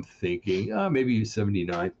 1982, I'm thinking, maybe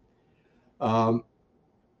 79.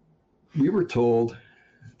 We were told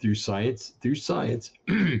through science,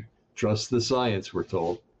 trust the science, we're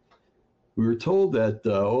told. We were told that,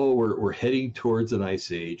 we're heading towards an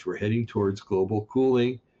ice age. We're heading towards global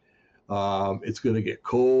cooling. It's going to get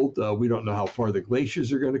cold. We don't know how far the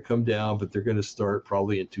glaciers are going to come down, but they're going to start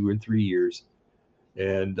probably in 2 and 3 years.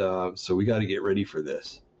 And so we got to get ready for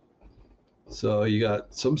this. So you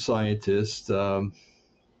got some scientists, and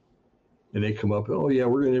they come up, oh yeah,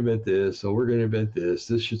 we're going to invent this. Oh, we're going to invent this.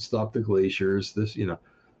 This should stop the glaciers. This, you know,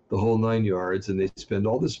 the whole 9 yards. And they spend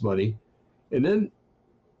all this money. And then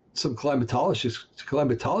some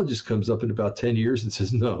climatologist comes up in about 10 years and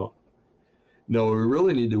says, no, what we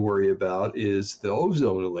really need to worry about is the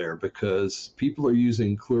ozone layer, because people are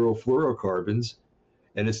using chlorofluorocarbons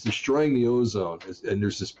and it's destroying the ozone. And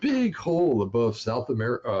there's this big hole above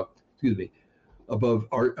above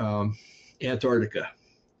Antarctica.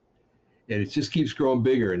 And it just keeps growing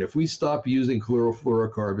bigger. And if we stop using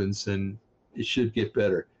chlorofluorocarbons, then it should get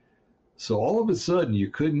better. So all of a sudden, you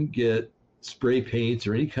couldn't get spray paints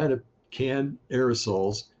or any kind of canned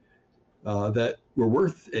aerosols that were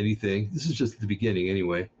worth anything. This is just the beginning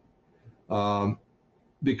anyway,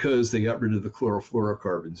 because they got rid of the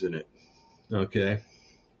chlorofluorocarbons in it. Okay.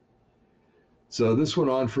 So this went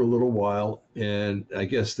on for a little while, and I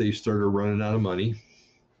guess they started running out of money.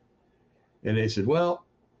 And they said, well,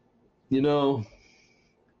 you know,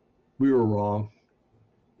 we were wrong.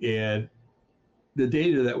 And the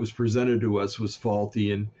data that was presented to us was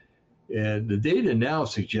faulty. And the data now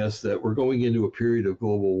suggests that we're going into a period of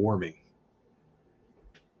global warming.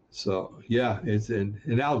 So, yeah,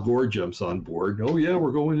 and Al Gore jumps on board. Oh, yeah,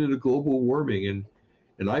 we're going into global warming.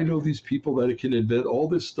 And I know these people that can invent all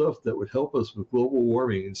this stuff that would help us with global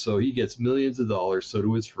warming. And so he gets millions of dollars, so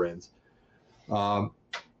do his friends.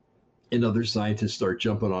 And other scientists start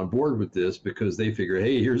jumping on board with this because they figure,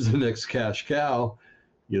 hey, here's the next cash cow.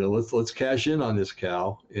 You know, let's cash in on this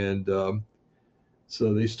cow. And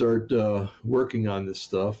so they start working on this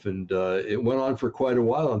stuff. And it went on for quite a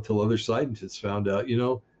while until other scientists found out, you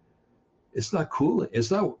know, it's not cooling.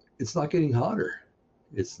 It's not getting hotter.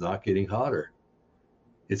 It's not getting hotter.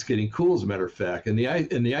 It's getting cool, as a matter of fact, and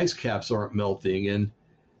the ice caps aren't melting, and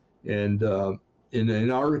in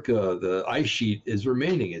Antarctica the ice sheet is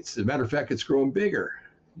remaining. As a matter of fact, it's growing bigger.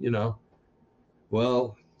 You know,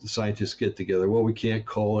 well, the scientists get together. Well, we can't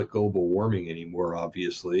call it global warming anymore.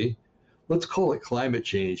 Obviously, let's call it climate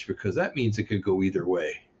change, because that means it could go either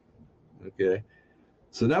way. Okay,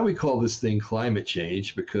 so now we call this thing climate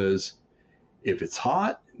change because if it's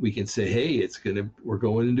hot, we can say, hey, we're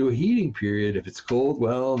going into a heating period. If it's cold,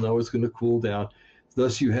 well, no, it's going to cool down.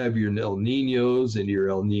 Thus, you have your El Niños and your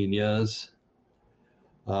El Niñas.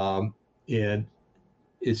 And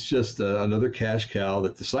it's just another cash cow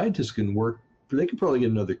that the scientists can work. They can probably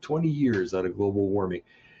get another 20 years out of global warming.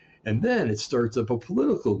 And then it starts up a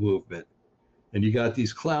political movement. And you got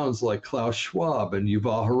these clowns like Klaus Schwab and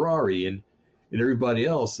Yuval Harari and everybody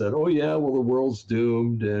else that, oh, yeah, well, the world's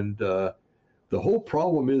doomed. And the whole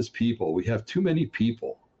problem is people. We have too many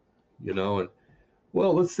people, and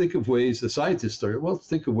well, let's think of ways, the scientists start, well, let's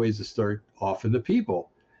think of ways to start off in the people.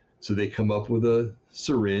 So they come up with a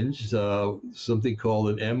syringe, something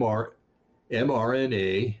called an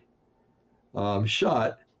mRNA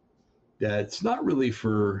shot that's not really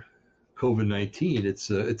for COVID-19. It's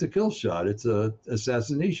a kill shot. It's a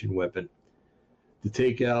assassination weapon to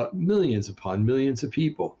take out millions upon millions of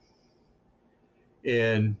people.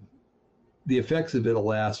 And the effects of it will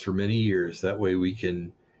last for many years. That way we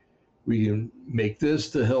can make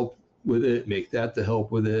this to help with it, make that to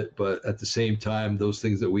help with it. But at the same time, those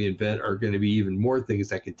things that we invent are going to be even more things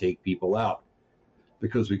that can take people out,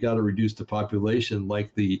 because we got to reduce the population.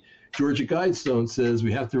 Like the Georgia Guidestone says,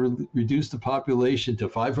 we have to reduce the population to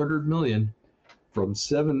 500 million from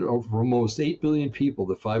almost 8 billion people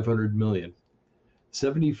to 500 million.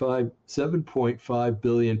 7.5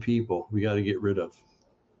 billion people we got to get rid of.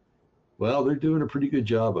 Well, they're doing a pretty good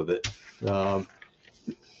job of it,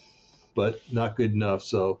 but not good enough.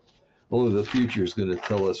 So only the future is going to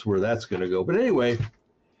tell us where that's going to go. But anyway,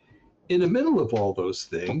 in the middle of all those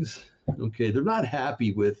things, okay, they're not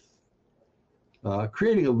happy with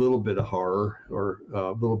creating a little bit of horror or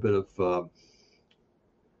a little bit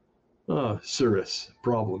of serious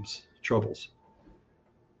problems, troubles.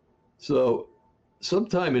 So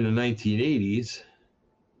sometime in the 1980s,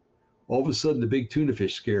 all of a sudden the big tuna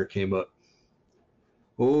fish scare came up.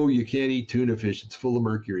 Oh, you can't eat tuna fish. It's full of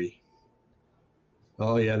mercury.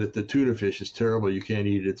 Oh, yeah, the tuna fish is terrible. You can't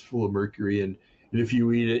eat it. It's full of mercury. And if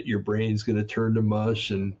you eat it, your brain's going to turn to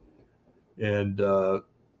mush and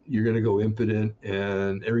you're going to go impotent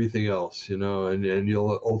and everything else, and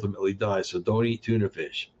you'll ultimately die. So don't eat tuna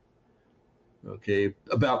fish. Okay.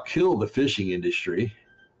 About kill the fishing industry.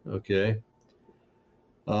 Okay.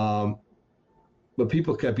 But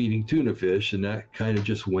people kept eating tuna fish, and that kind of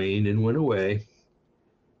just waned and went away.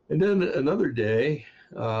 And then another day,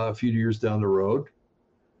 a few years down the road,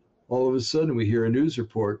 all of a sudden we hear a news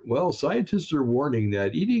report. Well, scientists are warning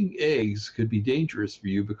that eating eggs could be dangerous for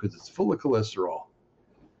you because it's full of cholesterol.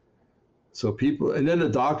 So people, and then the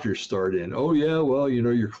doctors start in. Oh yeah, well,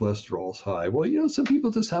 your cholesterol's high. Well, some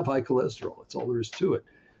people just have high cholesterol. That's all there is to it.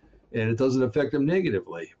 And it doesn't affect them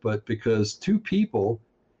negatively. But because 2 people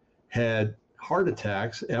had heart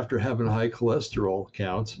attacks after having high cholesterol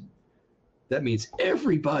counts, that means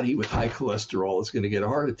everybody with high cholesterol is going to get a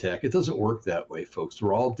heart attack. It doesn't work that way, folks.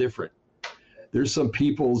 We're all different. There's some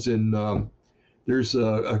peoples there's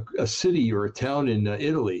a city or a town in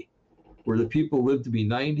Italy where the people live to be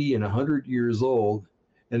 90 and 100 years old,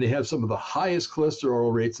 and they have some of the highest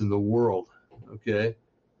cholesterol rates in the world. Okay.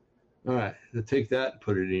 All right. Now take that and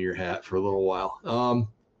put it in your hat for a little while.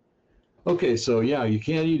 Okay. So yeah, you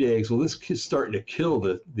can't eat eggs. Well, this is starting to kill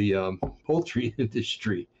the poultry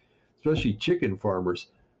industry, especially chicken farmers.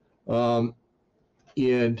 And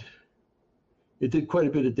it did quite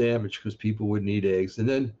a bit of damage because people wouldn't eat eggs. And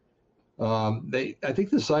then I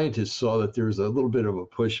think the scientists saw that there was a little bit of a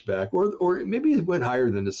pushback, or maybe it went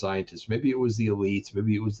higher than the scientists. Maybe it was the elites,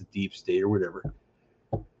 maybe it was the deep state or whatever.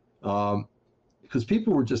 Because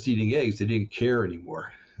people were just eating eggs. They didn't care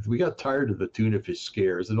anymore. We got tired of the tuna fish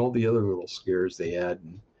scares and all the other little scares they had,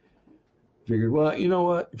 and figured, well, you know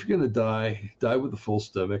what? If you're going to die with a full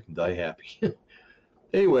stomach and die happy.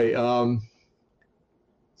 Anyway,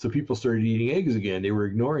 so people started eating eggs again. They were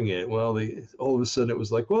ignoring it. Well, all of a sudden it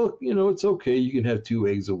was like, well, it's okay. You can have 2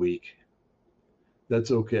 eggs a week. That's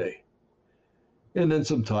okay. And then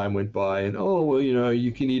some time went by, and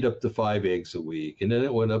you can eat up to 5 eggs a week. And then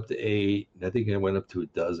it went up to 8. And I think it went up to a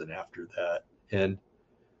dozen after that. And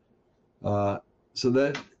so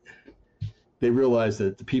then they realized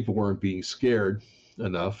that the people weren't being scared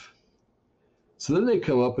enough. So then they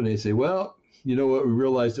come up and they say, well, you know what? We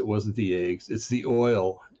realized it wasn't the eggs. It's the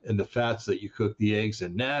oil and the fats that you cook the eggs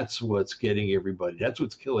in. That's what's getting everybody. That's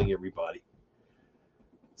what's killing everybody.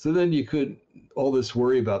 So then you could, all this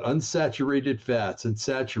worry about unsaturated fats and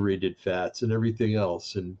saturated fats and everything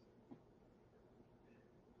else. And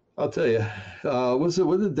I'll tell you, what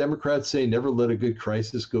did the Democrats say? Never let a good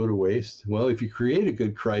crisis go to waste. Well, if you create a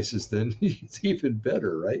good crisis, then it's even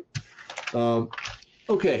better, right?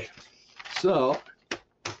 Okay, so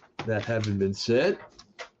that having been said,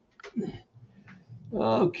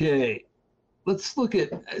 okay, let's look at,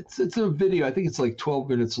 it's a video. I think it's like 12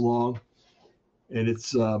 minutes long, and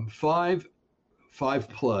it's 5+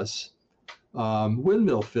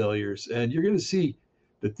 windmill failures. And you're going to see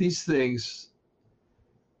that these things,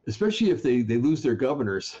 especially if they lose their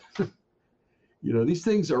governors, these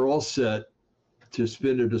things are all set to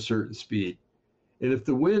spin at a certain speed. And if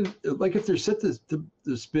the wind, like if they're set to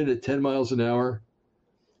spin at 10 miles an hour,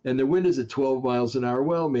 and the wind is at 12 miles an hour,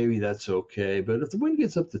 well, maybe that's okay. But if the wind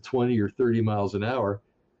gets up to 20 or 30 miles an hour,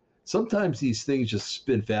 sometimes these things just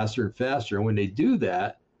spin faster and faster. And when they do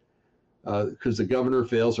that, because the governor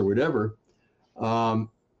fails or whatever,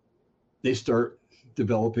 they start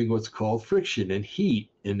developing what's called friction and heat.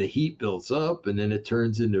 And the heat builds up, and then it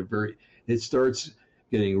turns into it starts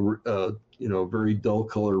getting, very dull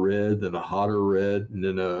color red, then a hotter red, and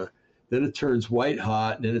then it turns white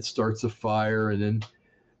hot, and then it starts a fire, and then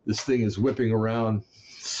this thing is whipping around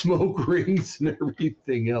smoke rings and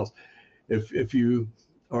everything else. If you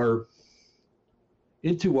are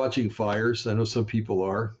into watching fires, I know some people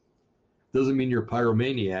are, doesn't mean you're a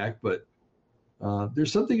pyromaniac, but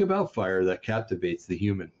there's something about fire that captivates the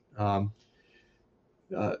human.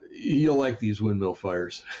 You'll like these windmill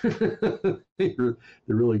fires. They're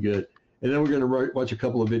really good. And then we're going to watch a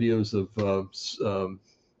couple of videos of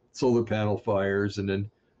solar panel fires, and then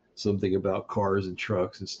something about cars and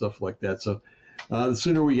trucks and stuff like that. So the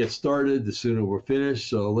sooner we get started, the sooner we're finished.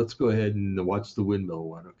 So let's go ahead and watch the windmill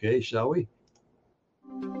one, okay? Shall we?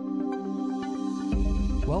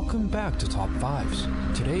 Welcome back to Top 5s.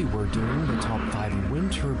 Today we're doing the Top 5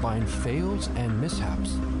 wind turbine fails and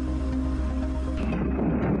mishaps.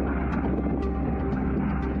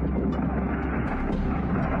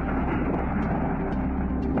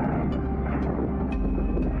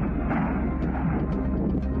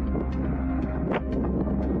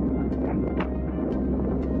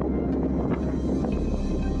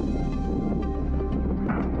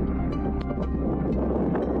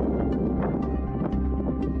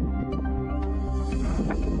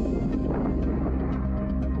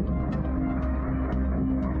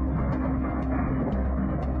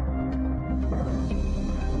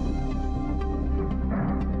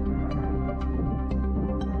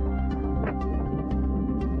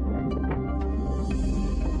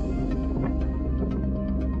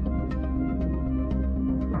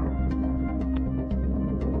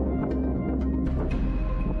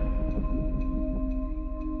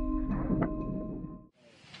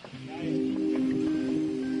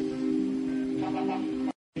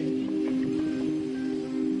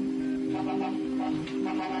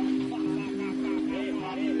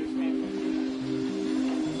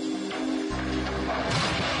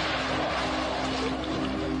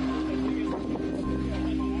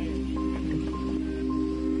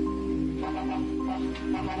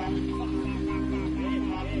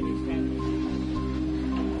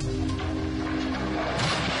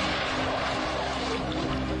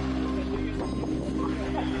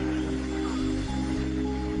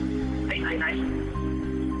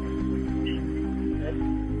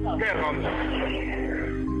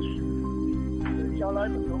 Cho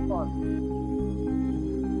lên một xuống còn.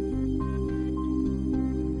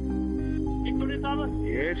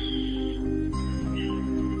 Yes.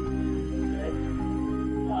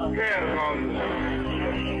 There comes.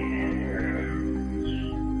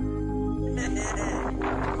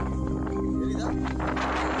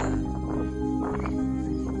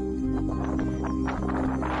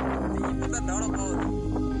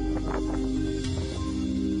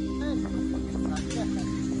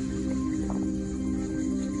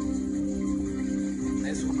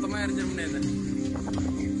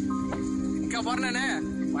 Warnanya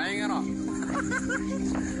பயங்கரம்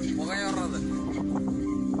புகைய வர்றது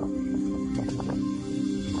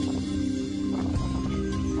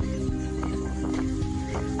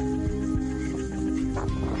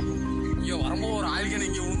ஐயோ வரும்போது ஒரு ஆயில்கன்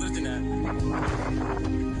இங்கே விழுந்துருச்சுண்ணே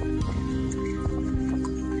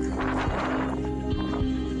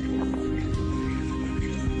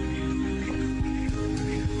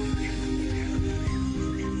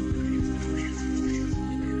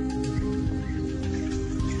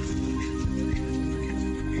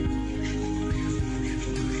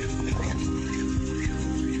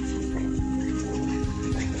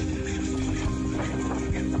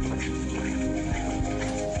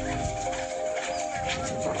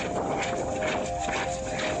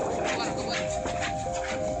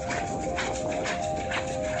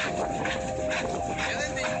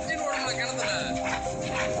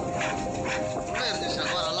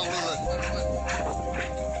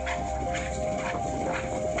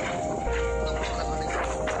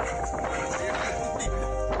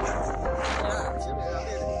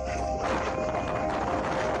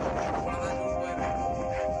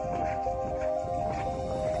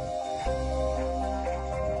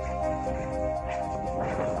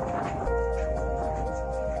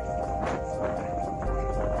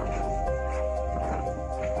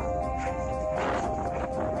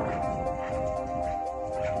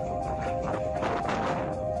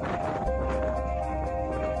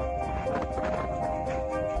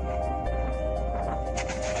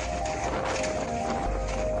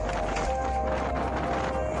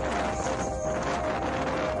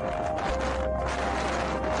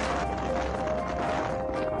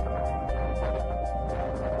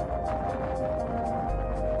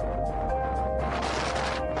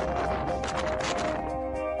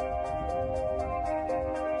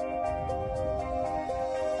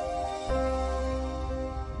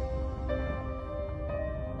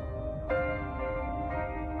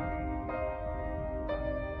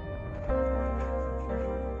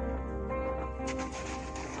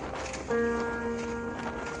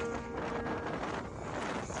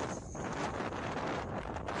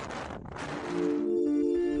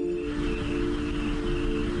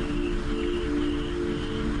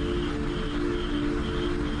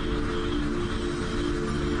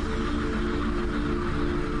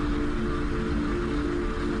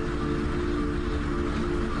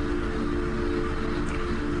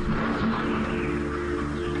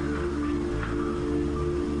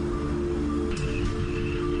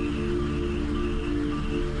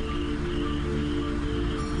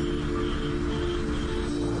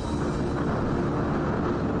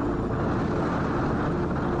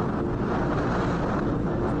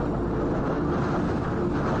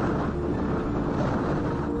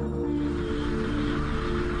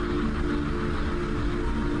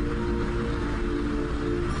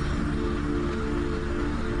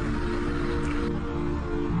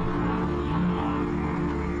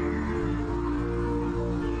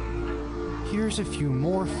here's a few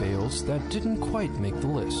more fails that didn't quite make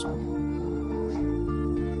the list.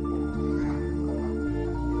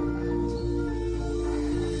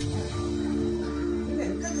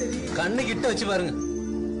 கண்ணு கிட்ட வச்சு பாருங்க.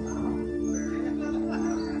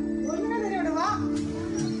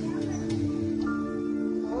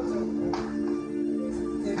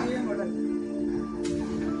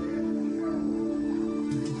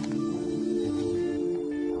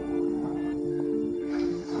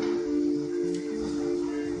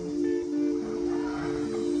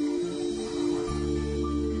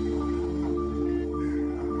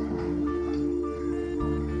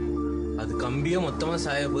 அது கம்பியே மொத்தமா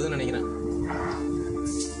சாய போகுதுன்னு நினைக்கிறேன்.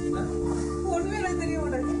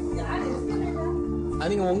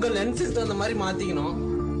 அது நீங்க உங்க லென்ஸுக்கு தகுந்த மாதிரி மாத்திக்கணும்.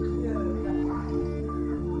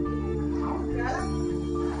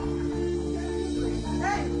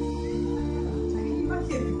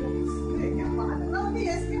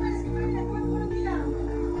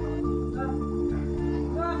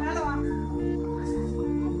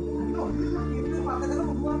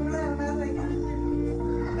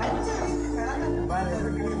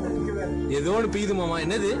 ஏதோ ஒன்று பீது மாமா.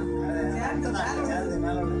 என்னது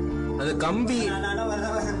அது? கம்பி.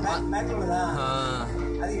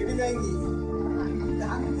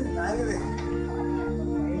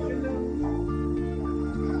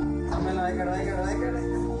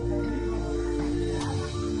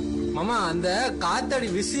 மாமா அந்த காத்தாடி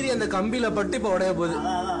விசிறி அந்த கம்பியில பட்டு இப்ப உடைய போகுது.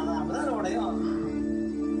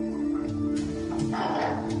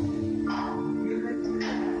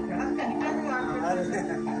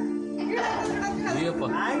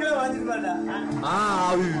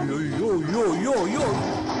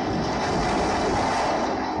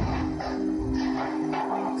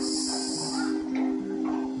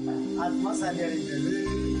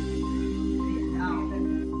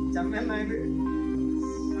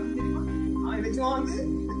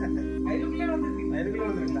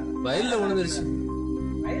 வயல்ல விழுந்துருச்சு.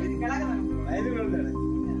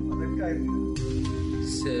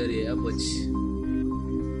 சரியா போச்சு.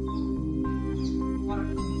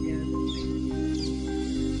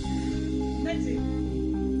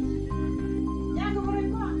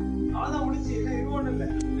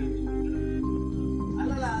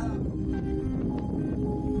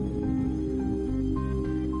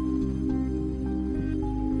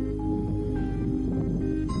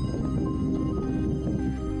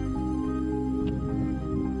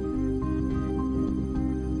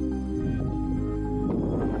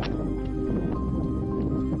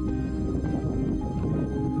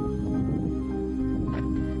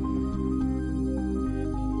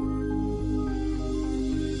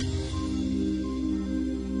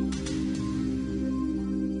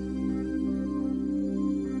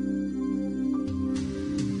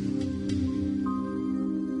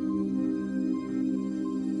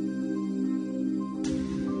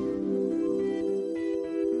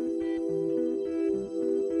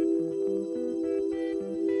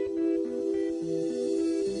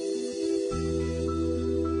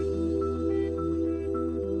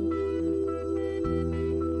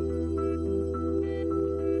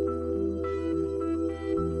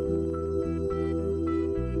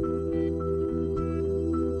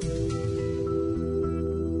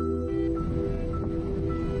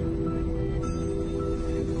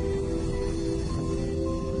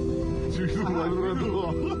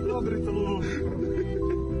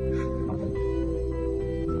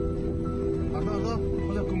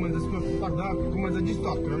 Guarda come da di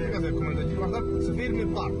stop, non è che come da di guarda, se fermi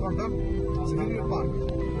il parco, guarda, se fermi il parco.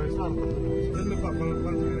 Se fermi il parco,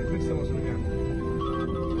 quando qui stiamo sul piano.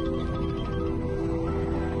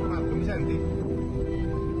 Marco, mi senti?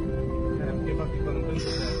 Perché infatti qua non penso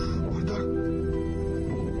bene. Guarda.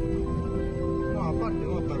 No, a parte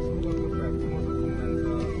non ho perso, non ho perso, non so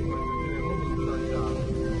come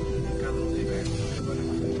caso di vento.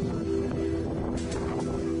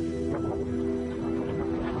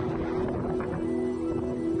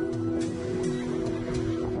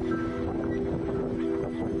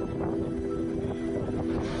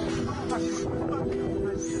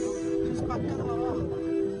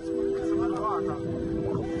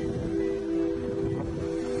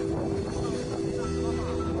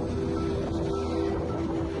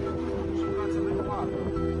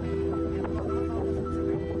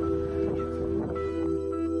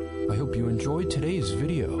 I hope you enjoyed today's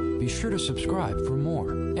video. Be sure to subscribe for more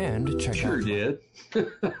and check Sure out... did.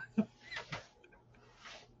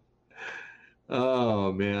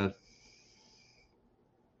 Oh, man.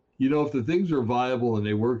 You know, if the things were viable and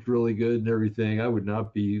they worked really good and everything, I would not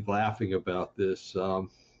be laughing about this.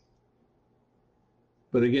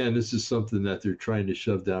 But again, this is something that they're trying to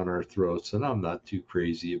shove down our throats, and I'm not too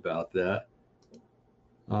crazy about that.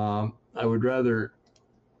 I would rather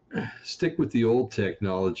stick with the old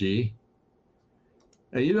technology.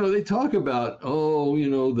 And, you know, they talk about, oh, you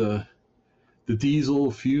know, the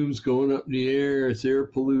diesel fumes going up in the air, it's air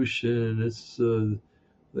pollution, it's,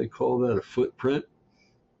 they call that a footprint.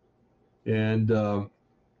 And,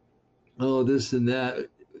 oh, this and that.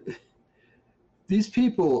 These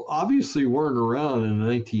people obviously weren't around in the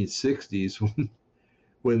 1960s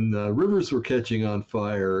when rivers were catching on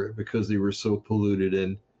fire because they were so polluted,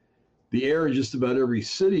 and the air in just about every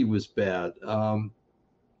city was bad.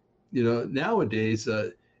 You know, nowadays,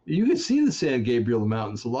 you can see the San Gabriel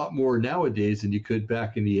Mountains a lot more nowadays than you could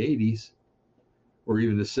back in the 80s or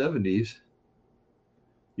even the 70s,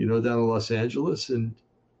 you know, down in Los Angeles. And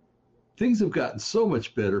things have gotten so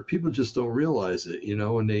much better. People just don't realize it, you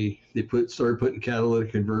know, and they started putting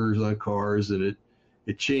catalytic converters on cars, and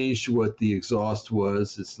it changed what the exhaust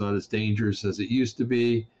was. It's not as dangerous as it used to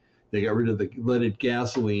be. They got rid of the leaded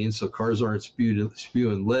gasoline, so cars aren't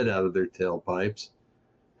spewing lead out of their tailpipes.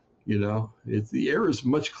 You know, the air is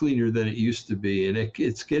much cleaner than it used to be, and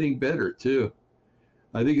it's getting better too.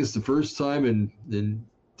 I think it's the first time in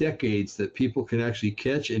decades that people can actually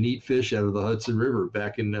catch and eat fish out of the Hudson River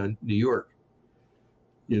back in New York.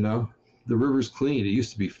 You know, the river's clean. It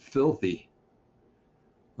used to be filthy.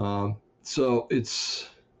 So if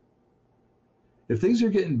things are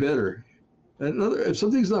getting better, if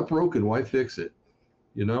something's not broken, why fix it?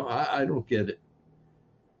 You know, I don't get it.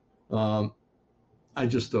 I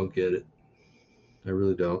just don't get it. I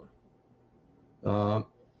really don't.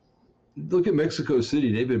 Look at Mexico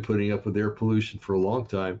City. They've been putting up with air pollution for a long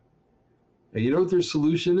time. And you know what their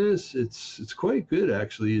solution is? It's quite good,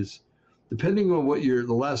 actually. Is depending on what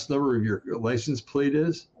the last number of your license plate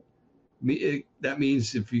is, that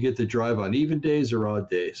means if you get to drive on even days or odd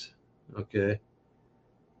days. Okay.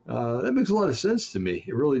 That makes a lot of sense to me.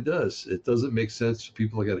 It really does. It doesn't make sense for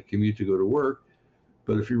people that got to commute to go to work.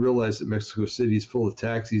 But if you realize that Mexico City is full of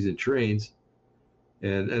taxis and trains,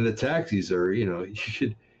 and the taxis are, you know,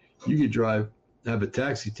 you could have a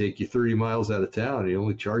taxi take you 30 miles out of town, and it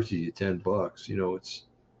only charges you $10. You know, it's,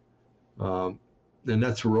 and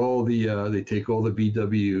that's where all they take all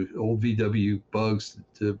the old VW bugs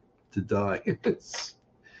to die.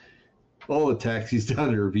 All the taxis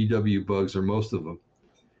down there are VW bugs, or most of them.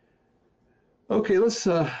 Okay, let's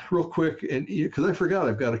real quick, and because I forgot,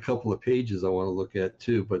 I've got a couple of pages I want to look at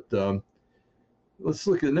too, but let's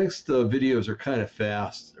look at the next videos are kind of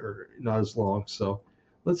fast or not as long. So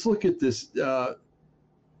let's look at this.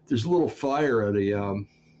 There's a little fire at a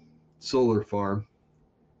solar farm,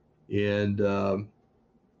 and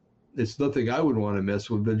it's nothing I would want to mess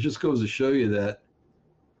with, but it just goes to show you that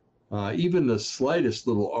even the slightest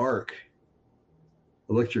little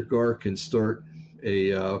electric arc can start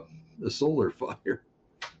a solar fire.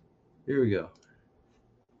 Here we go.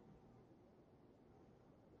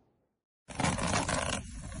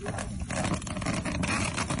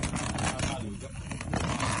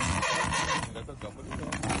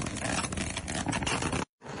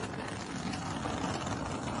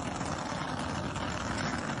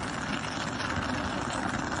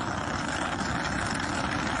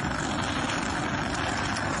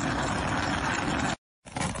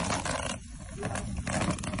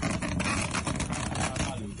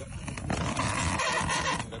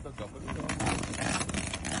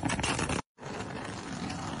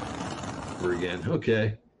 Again.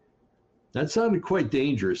 Okay. That sounded quite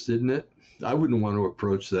dangerous, didn't it? I wouldn't want to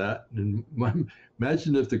approach that. And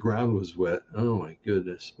imagine if the ground was wet. Oh my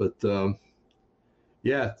goodness. But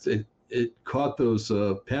yeah, it caught those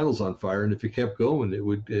panels on fire, and if it kept going, it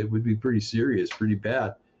would be pretty serious, pretty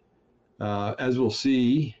bad. As we'll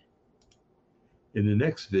see in the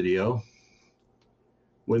next video,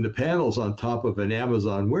 when the panels on top of an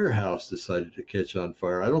Amazon warehouse decided to catch on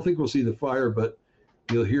fire. I don't think we'll see the fire, but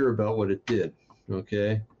you'll hear about what it did.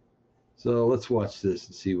 Okay, so let's watch this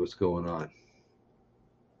and see what's going on.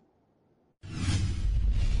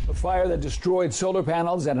 A fire that destroyed solar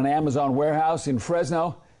panels at an Amazon warehouse in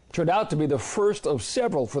Fresno turned out to be the first of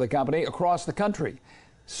several for the company across the country.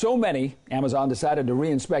 So many, Amazon decided to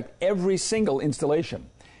re-inspect every single installation.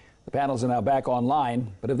 The panels are now back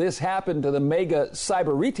online, but if this happened to the mega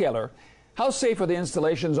cyber retailer, how safe are the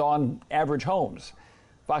installations on average homes?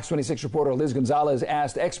 Fox 26 reporter Liz Gonzalez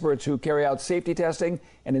asked experts who carry out safety testing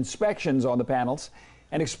and inspections on the panels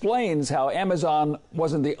and explains how Amazon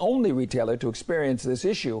wasn't the only retailer to experience this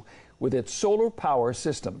issue with its solar power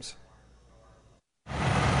systems.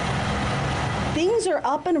 The Things are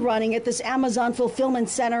up and running at this Amazon fulfillment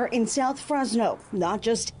center in South Fresno, not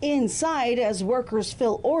just inside as workers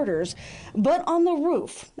fill orders, but on the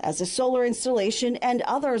roof as the solar installation and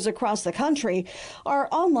others across the country are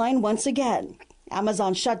online once again.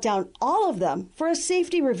 Amazon shut down all of them for a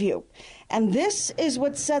safety review, and this is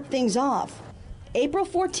what set things off. April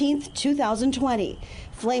 14th, 2020.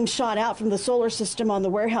 Flames shot out from the solar system on the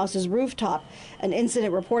warehouse's rooftop. An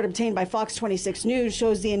incident report obtained by Fox 26 News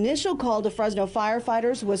shows the initial call to Fresno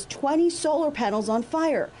firefighters was 20 solar panels on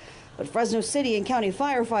fire. But Fresno City and County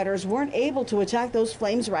firefighters weren't able to attack those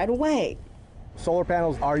flames right away. Solar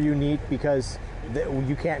panels are unique because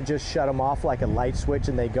you can't just shut them off like a light switch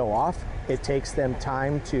and they go off. It takes them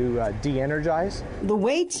time to de-energize. The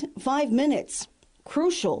wait, 5 minutes.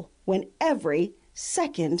 Crucial when every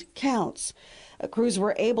second counts. Crews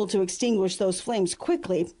were able to extinguish those flames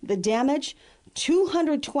quickly. The damage,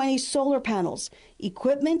 220 solar panels,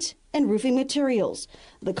 equipment, and roofing materials.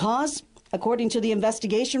 The cause, according to the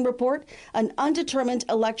investigation report, an undetermined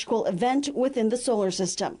electrical event within the solar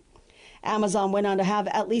system. Amazon went on to have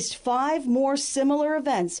at least 5 more similar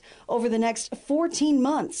events over the next 14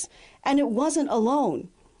 months, and it wasn't alone.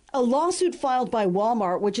 A lawsuit filed by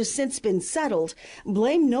Walmart, which has since been settled,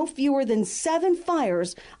 blamed no fewer than 7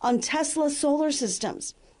 fires on Tesla solar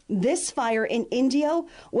systems. This fire in Indio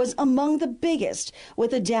was among the biggest,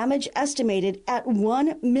 with the damage estimated at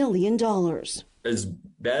 $1 million. As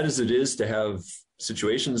bad as it is to have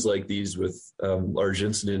situations like these with large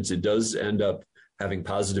incidents, it does end up having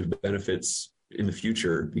positive benefits in the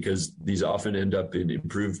future, because these often end up in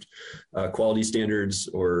improved quality standards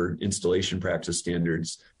or installation practice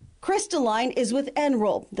standards. Chris DeLine is with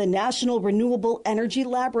NREL, the National Renewable Energy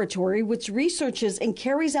Laboratory, which researches and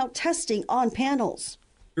carries out testing on panels.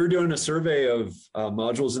 We were doing a survey of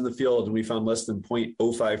modules in the field, and we found less than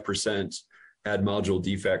 0.05% had module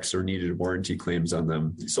defects or needed warranty claims on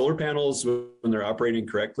them. Solar panels, when they're operating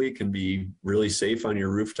correctly, can be really safe on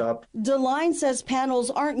your rooftop. DeLine says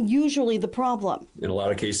panels aren't usually the problem. In a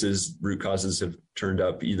lot of cases, root causes have turned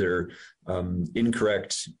up either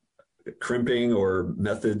incorrect crimping or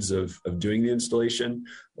methods of doing the installation,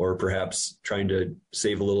 or perhaps trying to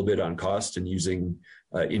save a little bit on cost and using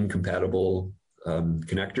incompatible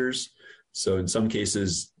connectors. So in some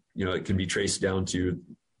cases, it can be traced down to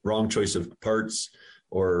wrong choice of parts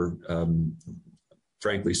or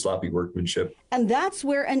frankly, sloppy workmanship. And that's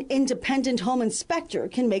where an independent home inspector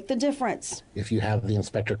can make the difference. If you have the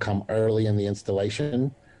inspector come early in the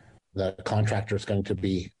installation, the contractor is going to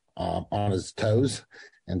be on his toes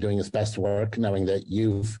and doing his best work, knowing that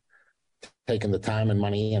you've taken the time and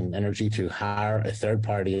money and energy to hire a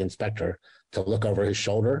third-party inspector to look over his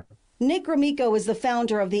shoulder. Nick Gromyko is the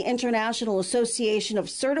founder of the International Association of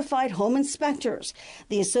Certified Home Inspectors.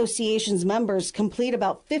 The association's members complete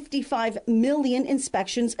about 55 million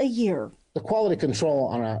inspections a year. The quality control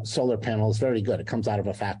on a solar panel is very good. It comes out of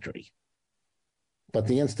a factory. But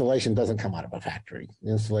the installation doesn't come out of a factory.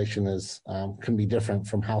 The installation can be different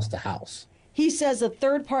from house to house. He says a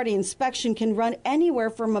third-party inspection can run anywhere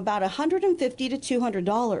from about $150 to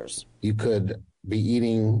 $200. You could be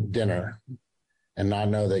eating dinner and not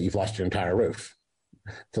know that you've lost your entire roof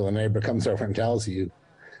till a neighbor comes over and tells you.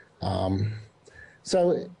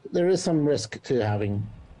 So there is some risk to having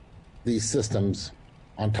these systems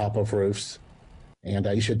on top of roofs, and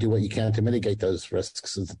you should do what you can to mitigate those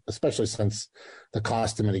risks, especially since the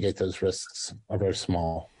cost to mitigate those risks are very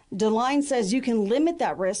small. DeLine says you can limit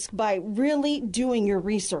that risk by really doing your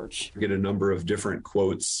research. Get a number of different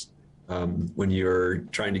quotes when you're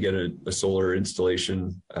trying to get a solar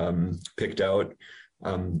installation picked out.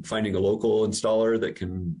 Finding a local installer that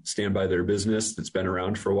can stand by their business that's been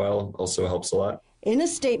around for a while also helps a lot. In a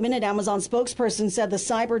statement, an Amazon spokesperson said the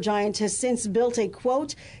cyber giant has since built a,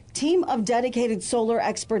 quote, team of dedicated solar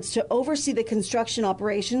experts to oversee the construction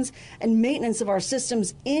operations and maintenance of our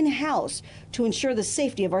systems in-house to ensure the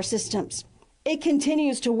safety of our systems. It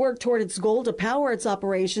continues to work toward its goal to power its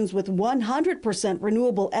operations with 100%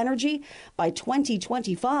 renewable energy by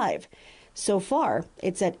 2025. So far,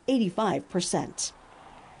 it's at 85%.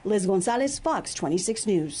 Liz Gonzalez, Fox 26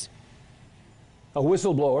 News. A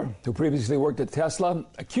whistleblower who previously worked at Tesla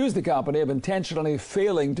accused the company of intentionally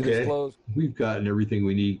failing to disclose. We've gotten everything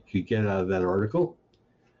we need to get out of that article.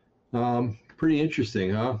 Pretty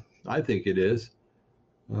interesting, huh? I think it is.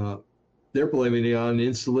 They're blaming it on the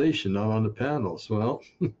installation, not on the panels. Well,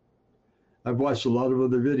 I've watched a lot of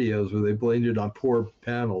other videos where they blamed it on poor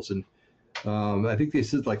panels. And I think they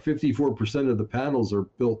said like 54% of the panels are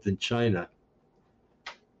built in China.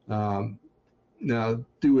 Now,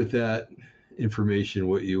 do with that information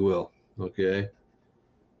what you will, okay?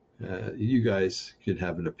 You guys can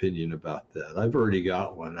have an opinion about that. I've already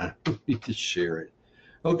got one. I don't need to share it.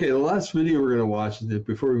 Okay, the last video we're going to watch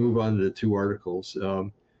before we move on to the two articles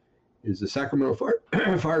is the Sacramento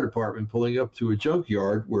Fire Department pulling up to a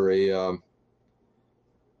junkyard where a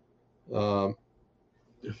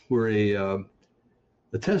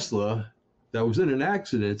Tesla that was in an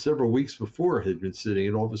accident several weeks before had been sitting,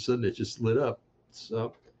 and all of a sudden it just lit up.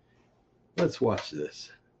 So let's watch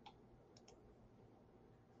this.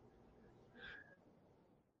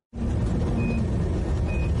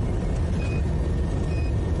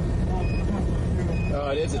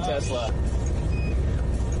 Oh, it is a Tesla.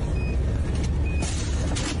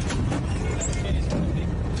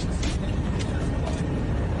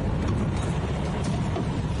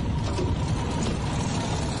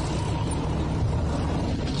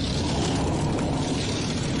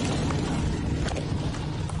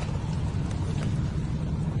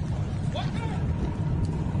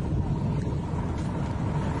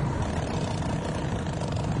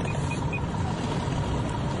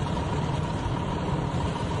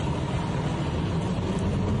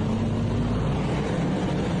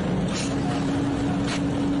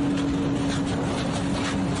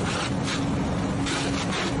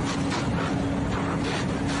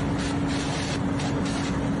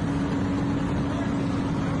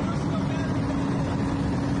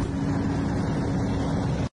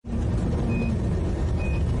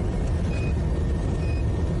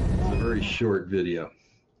 Short video,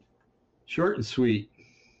 short and sweet.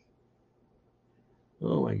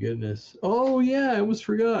 Oh my goodness. Oh yeah, I almost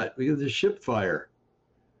forgot. We got the ship fire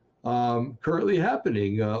currently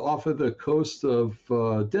happening off of the coast of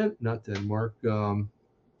not Denmark, that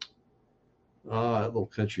little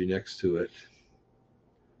country next to it,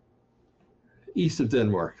 east of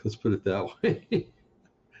Denmark, let's put it that way.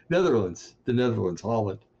 Netherlands,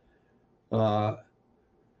 Holland.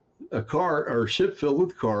 A car or ship filled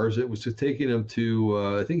with cars. It was taking them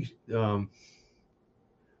to, I think,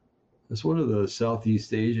 it's one of the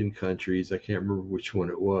Southeast Asian countries. I can't remember which one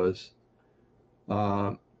it was.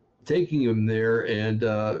 Taking them there, and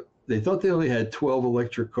they thought they only had 12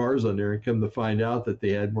 electric cars on there, and come to find out that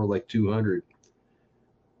they had more like 200.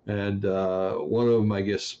 And one of them, I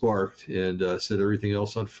guess, sparked and set everything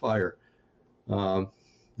else on fire. The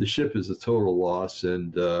ship is a total loss,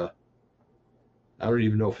 and I don't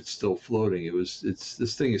even know if it's still floating.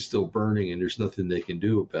 This thing is still burning, and there's nothing they can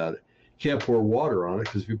do about it. Can't pour water on it,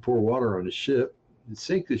 because if you pour water on the ship, it'd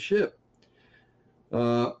sink the ship.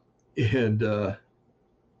 So they're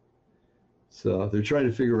trying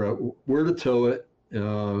to figure out where to tow it,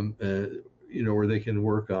 where they can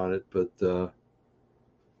work on it. But I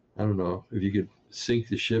don't know if you could sink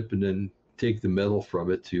the ship and then take the metal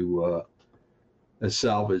from it to as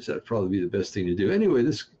salvage. That'd probably be the best thing to do. Anyway,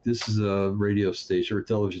 this is a radio station or a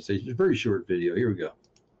television station. It's a very short video. Here we go.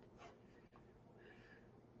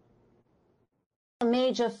 A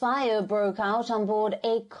major fire broke out on board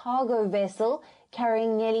a cargo vessel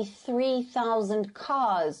carrying nearly 3,000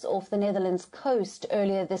 cars off the Netherlands coast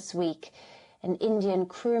earlier this week. An Indian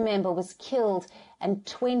crew member was killed and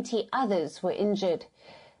 20 others were injured.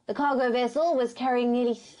 The cargo vessel was carrying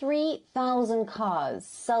nearly 3,000 cars.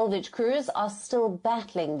 Salvage crews are still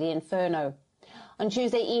battling the inferno. On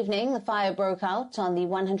Tuesday evening, the fire broke out on the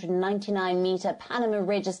 199-meter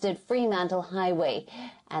Panama-registered Fremantle Highway,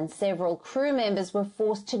 and several crew members were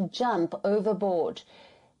forced to jump overboard.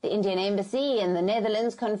 The Indian Embassy in the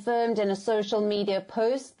Netherlands confirmed in a social media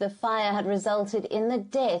post the fire had resulted in the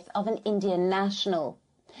death of an Indian national.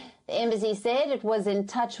 The embassy said it was in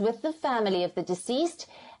touch with the family of the deceased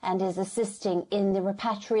and is assisting in the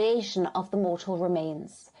repatriation of the mortal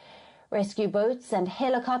remains. Rescue boats and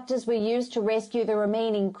helicopters were used to rescue the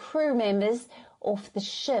remaining crew members off the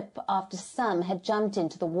ship after some had jumped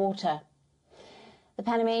into the water. The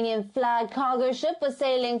Panamanian-flagged cargo ship was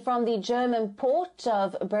sailing from the German port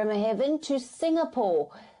of Bremerhaven to Singapore.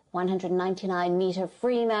 199-meter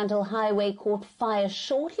Fremantle Highway caught fire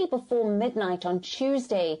shortly before midnight on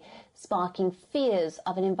Tuesday, sparking fears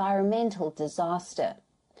of an environmental disaster.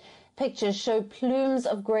 Pictures show plumes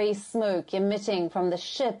of grey smoke emitting from the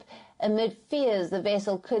ship amid fears the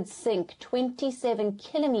vessel could sink 27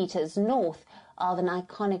 kilometers north of an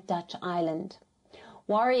iconic Dutch island.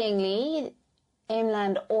 Worryingly,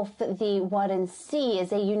 Eemland off the Wadden Sea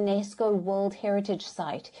is a UNESCO World Heritage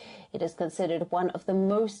Site. It is considered one of the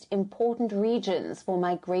most important regions for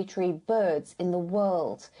migratory birds in the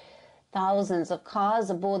world. Thousands of cars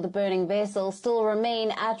aboard the burning vessel still remain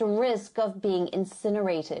at risk of being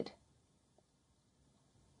incinerated.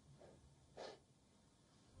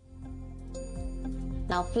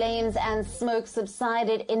 Now, flames and smoke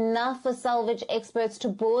subsided enough for salvage experts to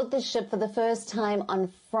board the ship for the first time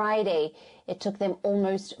on Friday. It took them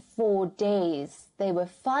almost 4 days. They were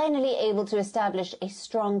finally able to establish a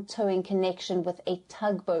strong towing connection with a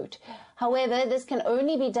tugboat. However, this can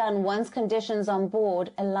only be done once conditions on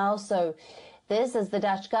board allow so. This as the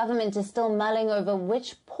Dutch government is still mulling over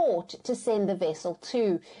which port to send the vessel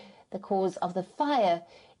to. The cause of the fire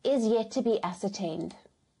is yet to be ascertained.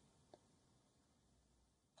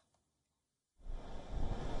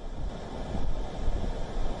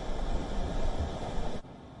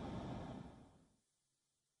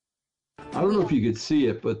 I don't know if you could see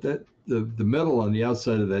it, but that the metal on the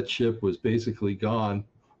outside of that ship was basically gone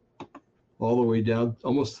all the way down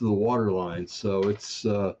almost to the water line. So it's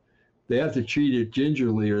they have to treat it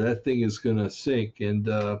gingerly or that thing is going to sink. And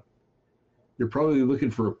they're probably looking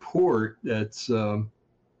for a port that's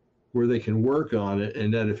where they can work on it,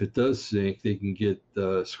 and that if it does sink, they can get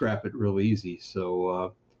scrap it real easy.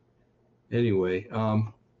 So anyway,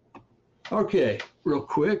 okay, real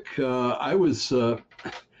quick,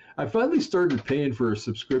 I finally started paying for a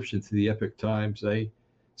subscription to the Epoch Times. I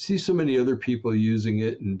see so many other people using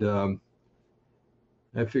it, and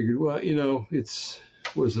I figured, well, you know,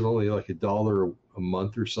 was it only like $1 a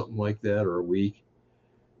month or something like that, or a week?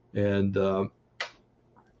 And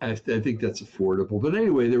I think that's affordable. But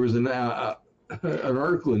anyway, there was an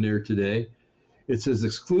article in there today. It says,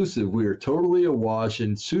 exclusive, we are totally awash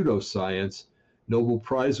in pseudoscience, Nobel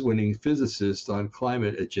Prize-winning physicist on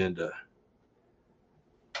climate agenda.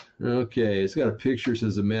 Okay, it's got a picture,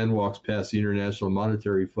 says a man walks past the International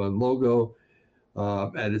Monetary Fund logo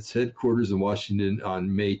at its headquarters in Washington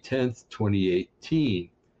on May 10th, 2018.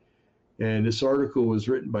 And this article was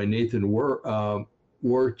written by Nathan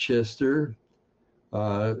Worcester,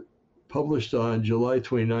 published on July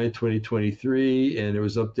 29, 2023, and it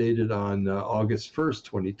was updated on August 1st,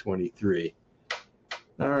 2023.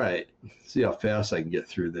 All right, let's see how fast I can get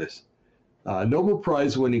through this. Nobel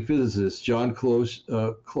Prize-winning physicist John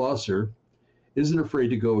Clauser isn't afraid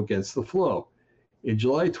to go against the flow. In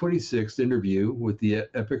July 26th interview with the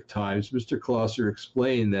Epoch Times, Mr. Clauser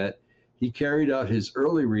explained that he carried out his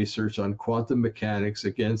early research on quantum mechanics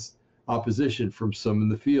against opposition from some in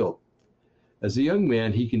the field. As a young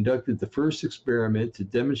man, he conducted the first experiment to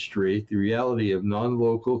demonstrate the reality of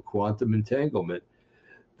non-local quantum entanglement,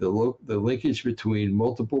 the linkage between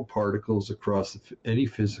multiple particles across any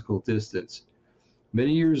physical distance.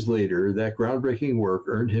 Many years later, that groundbreaking work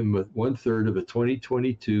earned him 1/3 of a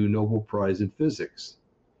 2022 Nobel Prize in Physics.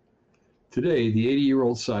 Today, the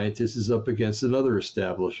 80-year-old scientist is up against another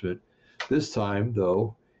establishment. This time,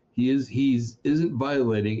 though, he isn't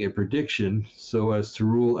violating a prediction so as to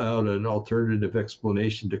rule out an alternative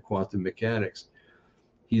explanation to quantum mechanics.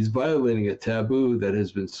 He's violating a taboo that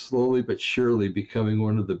has been slowly but surely becoming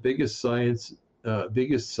one of the biggest science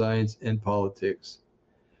and politics.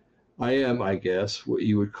 I am, I guess, what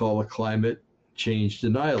you would call a climate change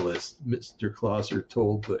denialist, Mr. Clauser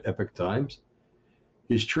told the Epoch Times.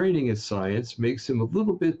 His training in science makes him a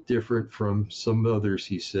little bit different from some others,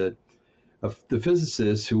 he said. The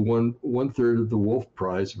physicist who won 1/3 of the Wolf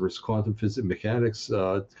Prize for his quantum physics mechanics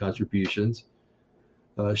contributions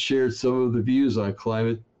shared some of the views on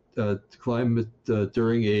climate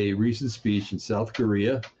during a recent speech in South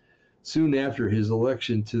Korea, soon after his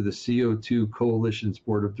election to the CO2 Coalition's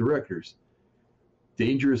board of directors.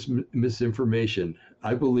 Dangerous misinformation.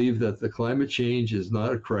 I believe that the climate change is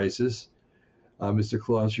not a crisis, Mr.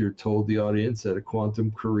 Clauser told the audience at a Quantum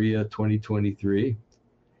Korea 2023.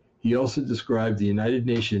 He also described the United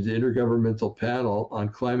Nations Intergovernmental Panel on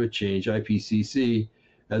Climate Change, IPCC,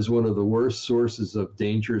 as one of the worst sources of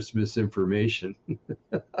dangerous misinformation.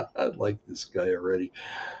 I like this guy already.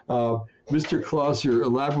 Mr. Clauser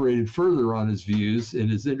elaborated further on his views in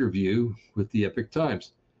his interview with the Epoch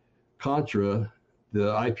Times. Contra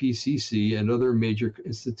the IPCC and other major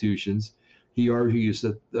institutions, he argues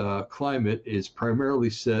that climate is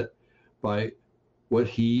primarily set by what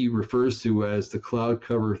he refers to as the cloud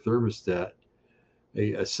cover thermostat,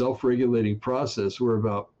 a self-regulating process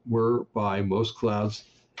whereby most clouds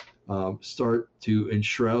start to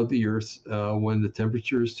enshroud the Earth when the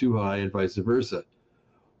temperature is too high and vice versa.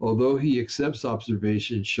 Although he accepts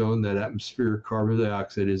observations showing that atmospheric carbon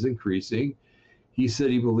dioxide is increasing, he said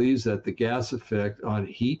he believes that the gas effect on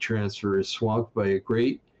heat transfer is swamped by a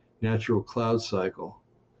great natural cloud cycle.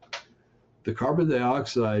 The carbon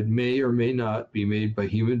dioxide may or may not be made by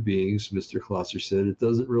human beings, Mr. Clauser said. It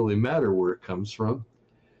doesn't really matter where it comes from.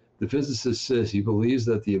 The physicist says he believes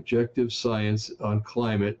that the objective science on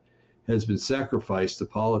climate has been sacrificed to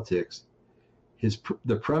politics.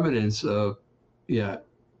 The preeminence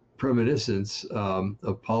reminiscence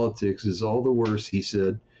of politics is all the worse, he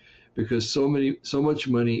said, because so much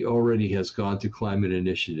money already has gone to climate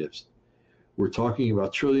initiatives. We're talking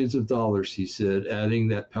about trillions of dollars, he said, adding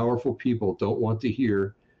that powerful people don't want to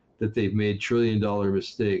hear that they've made trillion-dollar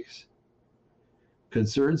mistakes.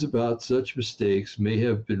 Concerns about such mistakes may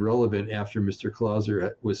have been relevant after Mr.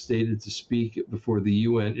 Clauser was stated to speak before the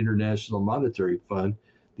UN International Monetary Fund,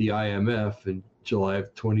 the IMF, in July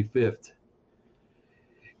 25th.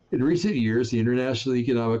 In recent years, the International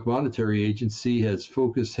Economic Monetary Agency has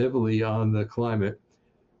focused heavily on the climate.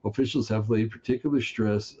 Officials have laid particular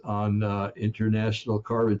stress on international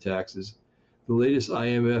carbon taxes. The latest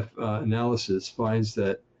IMF analysis finds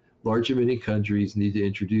that large emitting countries need to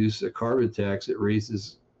introduce a carbon tax that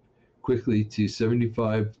raises quickly to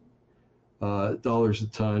 $75 a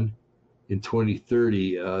ton in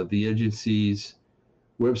 2030. The agency's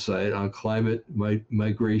website on climate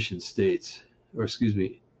mitigation states.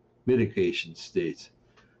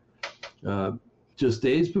 Just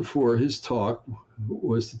days before his talk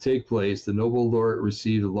was to take place, the Nobel laureate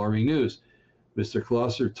received alarming news. Mr.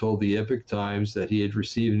 Clauser told the Epoch Times that he had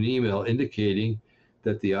received an email indicating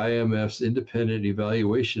that the IMF's Independent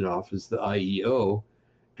Evaluation Office, the IEO,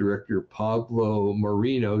 Director Pablo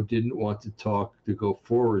Moreno didn't want to go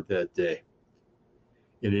forward that day.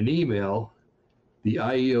 In an email, the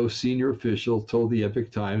IEO senior official told the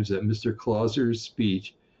Epoch Times that Mr. Clauser's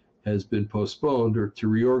speech has been postponed or to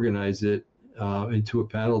reorganize it into a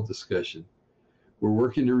panel discussion. We're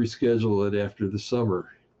working to reschedule it after the summer,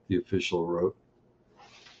 the official wrote.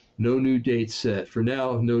 No new date set. For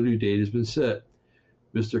now, no new date has been set.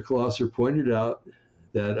 Mr. Clauser pointed out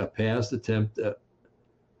that a past attempt at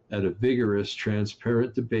a vigorous,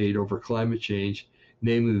 transparent debate over climate change,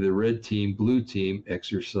 namely the red team, blue team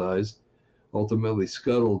exercise, ultimately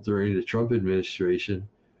scuttled during the Trump administration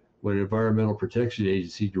when Environmental Protection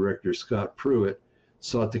Agency Director Scott Pruitt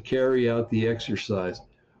sought to carry out the exercise.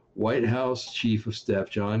 White House Chief of Staff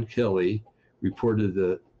John Kelly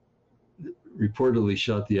reportedly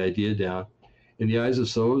shot the idea down. In the eyes of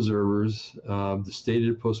some observers, the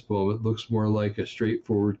stated postponement looks more like a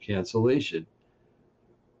straightforward cancellation.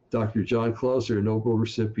 Dr. John Clauser, a Nobel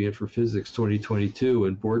recipient for Physics 2022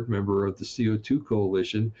 and board member of the CO2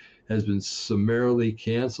 Coalition, has been summarily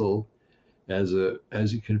canceled as a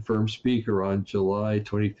confirmed speaker on July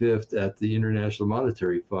 25th at the International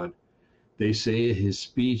Monetary Fund. They say his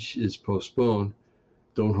speech is postponed.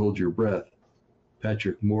 Don't hold your breath.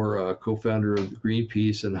 Patrick Moore, co-founder of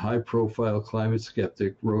Greenpeace and high-profile climate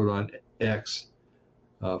skeptic, wrote on X,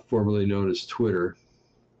 formerly known as Twitter.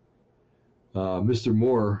 Mr.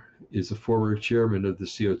 Moore is a former chairman of the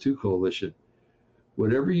CO2 Coalition.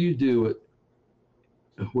 Whatever you do,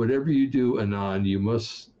 Anand, you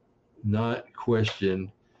must not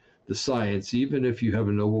question the science, even if you have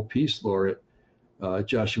a Nobel Peace Laureate,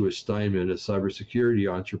 Joshua Steinman, a cybersecurity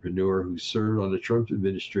entrepreneur who served on the Trump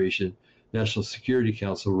administration National Security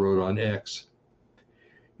Council, wrote on X.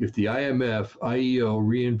 If the IMF IEO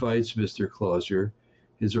reinvites Mr. Clauser,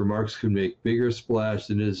 his remarks could make bigger splash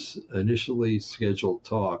than his initially scheduled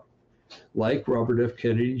talk. Like Robert F.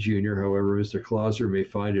 Kennedy Jr., however, Mr. Clauser may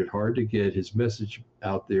find it hard to get his message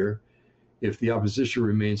out there if the opposition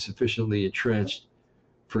remains sufficiently entrenched.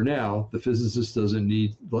 For now, the physicist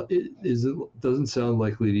doesn't sound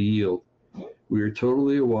likely to yield. We are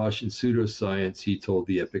totally awash in pseudoscience, he told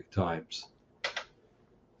the Epoch Times.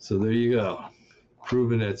 So there you go.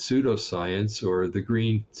 Proven that pseudoscience, or the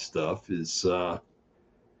green stuff, is not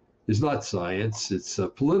science, it's a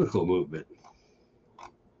political movement.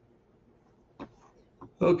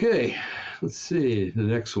 Okay, let's see. The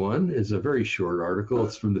next one is a very short article.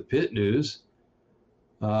 It's from the Pitt News.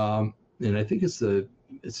 And I think it's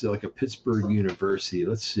like a Pittsburgh University.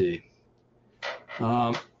 Let's see.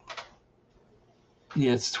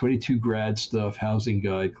 Yeah, it's 22 grad stuff, housing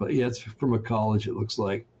guide. Yeah, it's from a college, it looks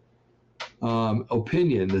like.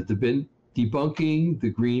 Opinion, debunking the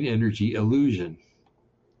green energy illusion.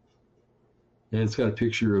 And it's got a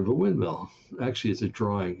picture of a windmill. Actually, it's a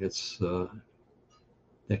drawing. It's that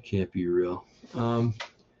can't be real.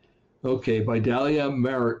 Okay, by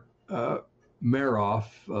Dalia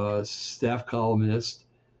Maroff, staff columnist,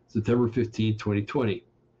 September 15, 2020.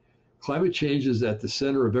 Climate change is at the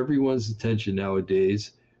center of everyone's attention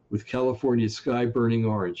nowadays, with California's sky burning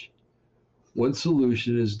orange. One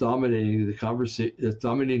solution is dominating the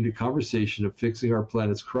conversation of fixing our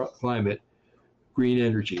planet's climate: green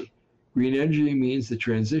energy. Green energy means the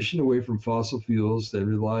transition away from fossil fuels and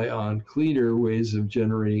rely on cleaner ways of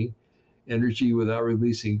generating energy without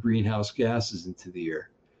releasing greenhouse gases into the air.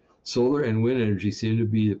 Solar and wind energy seem to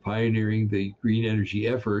be pioneering the green energy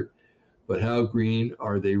effort, but how green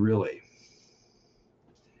are they really?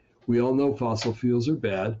 We all know fossil fuels are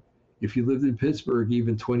bad. If you lived in Pittsburgh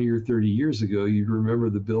even 20 or 30 years ago, you'd remember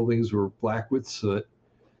the buildings were black with soot,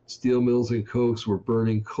 steel mills and cokes were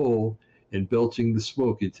burning coal and belching the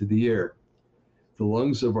smoke into the air. The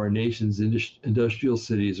lungs of our nation's industrial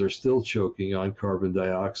cities are still choking on carbon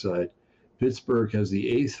dioxide. Pittsburgh has the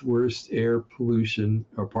 8th worst air pollution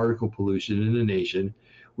or particle pollution in the nation,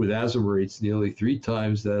 with asthma rates nearly 3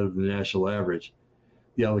 times that of the national average.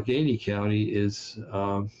 The Allegheny County is,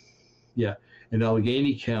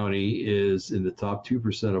 Allegheny County is in the top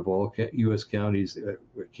 2% of all U.S. counties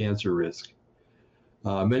with cancer risk.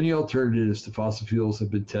 Many alternatives to fossil fuels have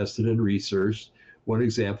been tested and researched. One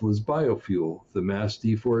example is biofuel, the mass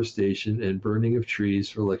deforestation and burning of trees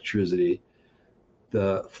for electricity.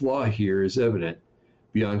 The flaw here is evident.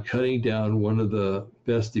 Beyond cutting down one of the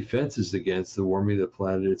best defenses against the warming of the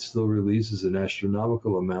planet, it still releases an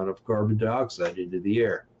astronomical amount of carbon dioxide into the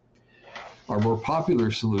air. Our more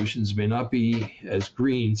popular solutions may not be as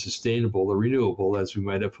green, sustainable, or renewable as we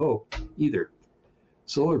might have hoped either.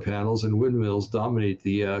 Solar panels and windmills dominate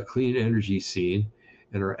the clean energy scene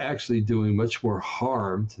and are actually doing much more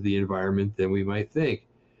harm to the environment than we might think.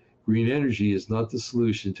 Green energy is not the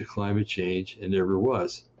solution to climate change and never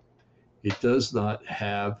was. It does not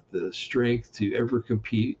have the strength to ever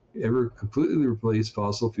completely replace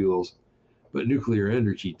fossil fuels, but nuclear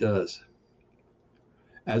energy does.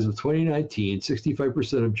 As of 2019,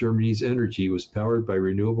 65% of Germany's energy was powered by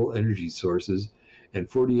renewable energy sources, and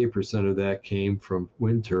 48% of that came from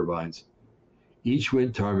wind turbines. Each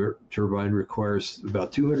wind turbine requires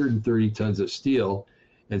about 230 tons of steel,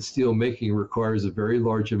 and steel making requires a very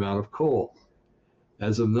large amount of coal.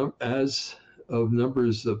 As of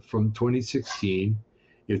numbers from 2016,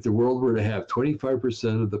 if the world were to have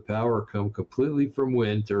 25% of the power come completely from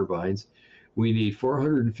wind turbines, we need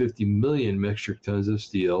 450 million metric tons of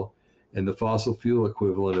steel and the fossil fuel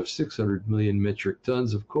equivalent of 600 million metric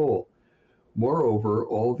tons of coal. Moreover,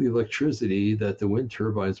 all the electricity that the wind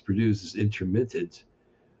turbines produce is intermittent.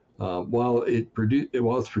 While its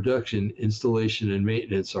production, installation, and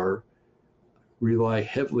maintenance rely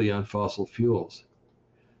heavily on fossil fuels.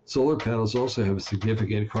 Solar panels also have a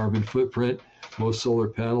significant carbon footprint. Most solar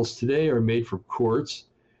panels today are made from quartz,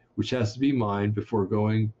 which has to be mined before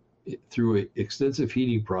going through an extensive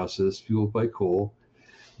heating process fueled by coal,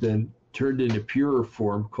 then turned into purer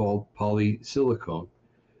form called polysilicon.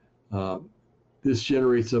 This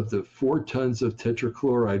generates up to 4 tons of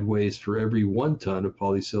tetrachloride waste for every 1 ton of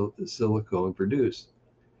polysilicon produced.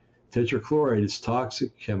 Tetrachloride is a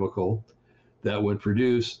toxic chemical that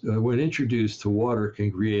when introduced to water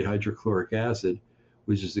can create hydrochloric acid,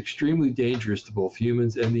 which is extremely dangerous to both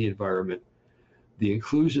humans and the environment. The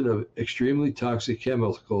inclusion of extremely toxic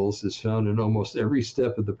chemicals is found in almost every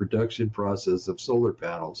step of the production process of solar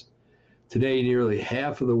panels. Today, nearly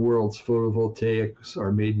half of the world's photovoltaics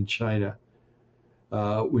are made in China,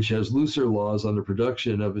 which has looser laws on the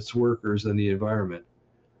production of its workers and the environment.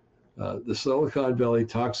 The Silicon Valley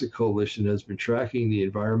Toxic Coalition has been tracking the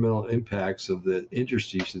environmental impacts of the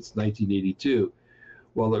industry since 1982.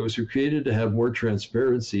 While it was created to have more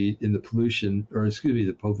transparency in the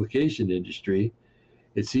the publication industry,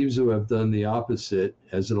 it seems to have done the opposite,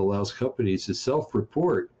 as it allows companies to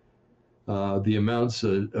self-report the amounts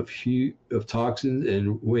of toxins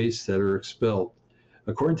and waste that are expelled.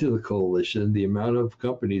 According to the coalition, the amount of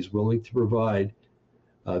companies willing to provide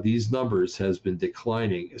these numbers has been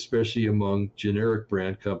declining, especially among generic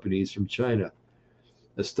brand companies from China.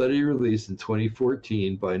 A study released in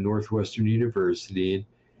 2014 by Northwestern University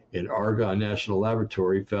and Argonne National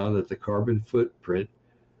Laboratory found that the carbon footprint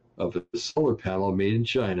of a solar panel made in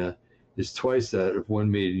China is twice that of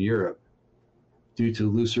one made in Europe, due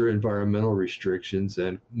to looser environmental restrictions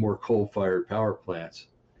and more coal-fired power plants.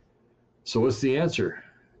 So what's the answer?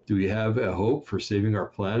 Do we have a hope for saving our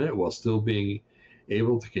planet while still being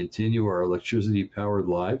able to continue our electricity-powered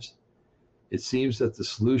lives? It seems that the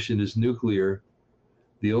solution is nuclear,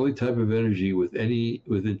 the only type of energy with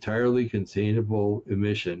entirely containable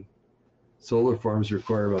emission. Solar farms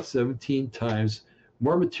require about 17 times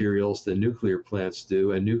more materials than nuclear plants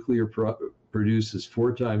do, and nuclear produces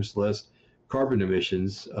 4 times less carbon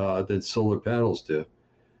emissions than solar panels do.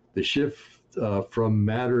 The shift from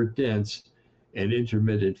matter-dense and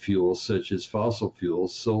intermittent fuels such as fossil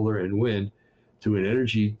fuels, solar and wind, to an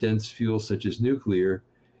energy-dense fuel such as nuclear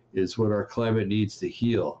is what our climate needs to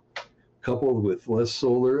heal. Coupled with less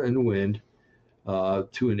solar and wind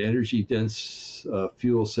to an energy-dense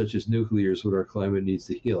fuel such as nuclear is what our climate needs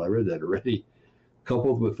to heal. I read that already.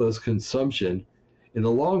 Coupled with less consumption, in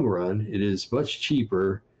the long run, it is much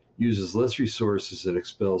cheaper, uses less resources, and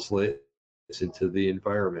expels into the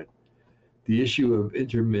environment. The issue of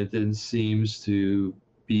intermittence seems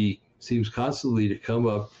constantly to come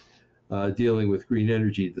up dealing with green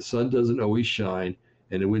energy. The sun doesn't always shine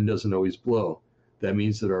and the wind doesn't always blow. That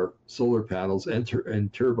means that our solar panels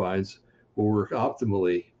and turbines will work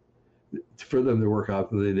optimally. For them to work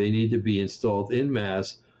optimally, they need to be installed en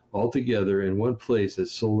masse all together in one place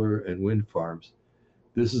as solar and wind farms.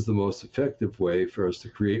 This is the most effective way for us to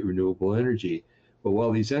create renewable energy. But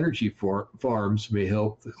while these energy farms may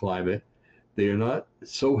help the climate, they are not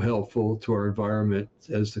so helpful to our environment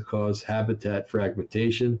as to cause habitat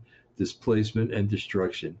fragmentation, displacement, and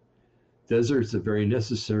destruction. Deserts, a very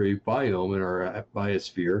necessary biome in our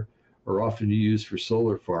biosphere, are often used for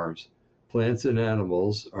solar farms. Plants and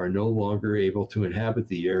animals are no longer able to inhabit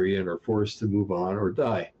the area and are forced to move on or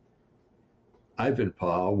die.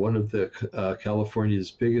 Ivanpah, one of California's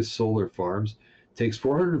biggest solar farms, takes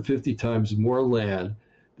 450 times more land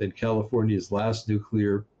than California's last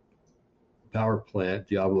nuclear power plant,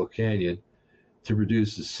 Diablo Canyon, to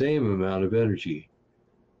produce the same amount of energy.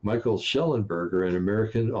 Michael Schellenberger, an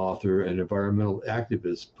American author and environmental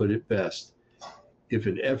activist, put it best: if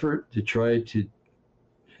an effort to try to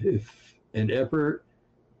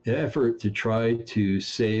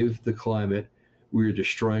save the climate, we are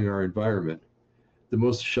destroying our environment. The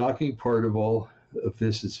most shocking part of all of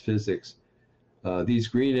this is physics. These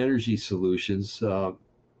green energy solutions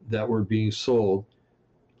that were being sold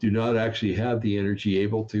do not actually have the energy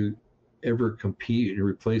able to ever compete and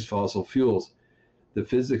replace fossil fuels. The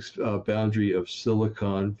physics boundary of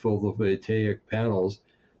silicon photovoltaic panels,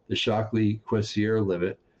 the Shockley-Queisser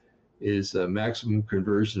limit, is a maximum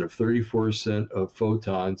conversion of 34% of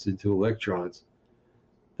photons into electrons.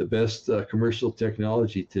 The best commercial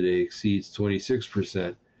technology today exceeds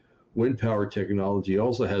 26%. Wind power technology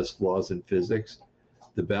also has flaws in physics.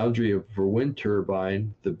 The boundary for wind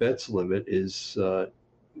turbine, the Betz limit, is a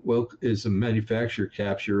manufacturer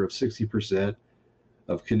capture of 60%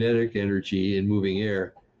 of kinetic energy in moving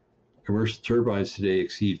air. Commercial turbines today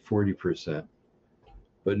exceed 40%.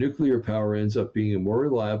 But nuclear power ends up being more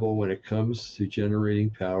reliable when it comes to generating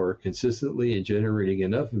power consistently and generating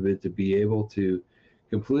enough of it to be able to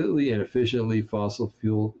completely and efficiently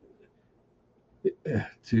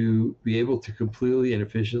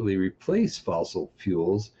replace fossil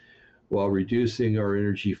fuels while reducing our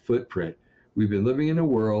energy footprint. We've been living in a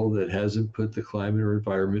world that hasn't put the climate or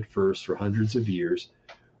environment first for hundreds of years.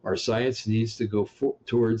 Our science needs to go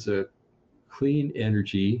towards a clean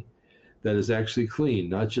energy that is actually clean,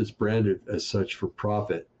 not just branded as such for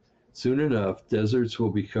profit. Soon enough, deserts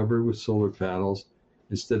will be covered with solar panels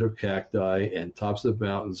instead of cacti, and tops of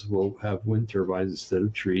mountains will have wind turbines instead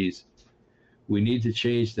of trees. We need to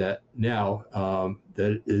change that now.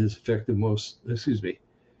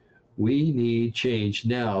 We need change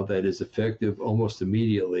now that is effective almost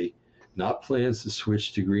immediately, not plans to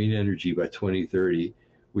switch to green energy by 2030,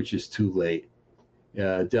 which is too late.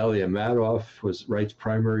 Dalia Madoff writes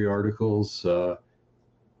primary articles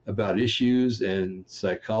about issues in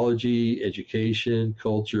psychology, education,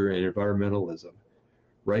 culture, and environmentalism.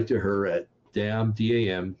 Write to her at DAM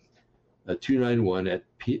 291 at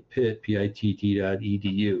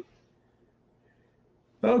pitt.edu.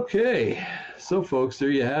 Okay, so folks,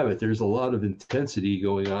 there you have it. There's a lot of intensity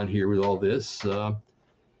going on here with all this. Well,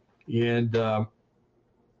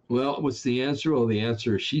 what's the answer? Well, the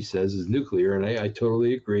answer, she says, is nuclear, and I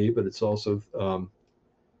totally agree, but it's also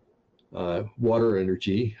water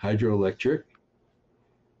energy, hydroelectric,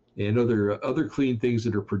 and other clean things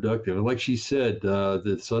that are productive. And like she said,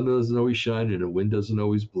 the sun doesn't always shine and the wind doesn't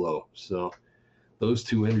always blow. So those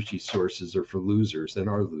two energy sources are for losers and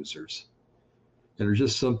are losers. And there's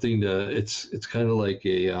just something to, it's kind of like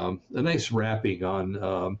a nice wrapping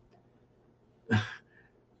on,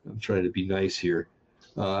 I'm trying to be nice here,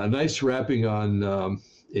 a nice wrapping on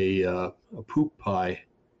a poop pie,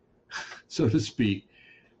 so to speak.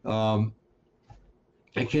 I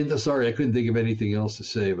couldn't think of anything else to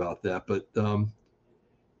say about that. But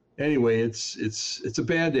anyway, it's a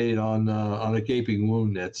Band-Aid on a gaping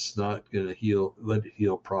wound that's not going to let it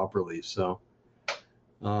heal properly. So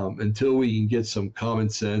until we can get some common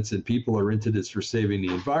sense and people are into this for saving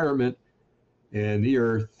the environment and the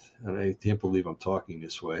earth, and I can't believe I'm talking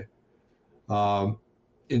this way,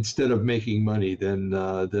 instead of making money, then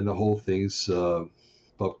the whole thing's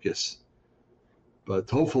bupkis. But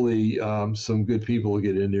hopefully some good people will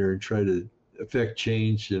get in there and try to affect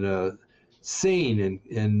change in a sane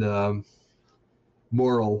and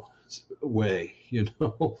moral way, you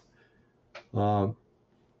know.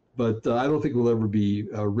 But I don't think we'll ever be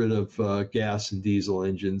rid of gas and diesel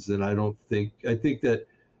engines. And I think that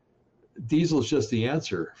diesel is just the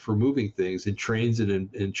answer for moving things in trains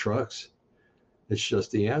and in trucks. It's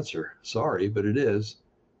just the answer. Sorry, but it is.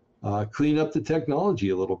 Clean up the technology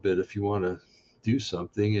a little bit if you want to do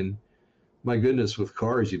something. And my goodness, with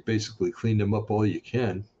cars, you basically clean them up all you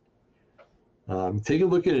can. Take a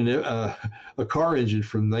look at a car engine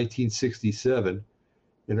from 1967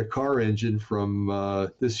 and a car engine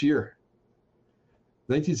from this year.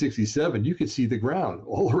 1967, you could see the ground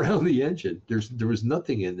all around the engine. There was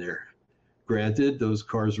nothing in there. Granted, those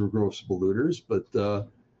cars were gross polluters, but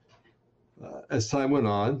as time went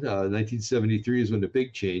on, 1973 is when the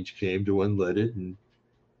big change came to unleaded and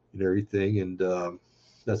everything, and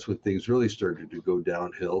that's when things really started to go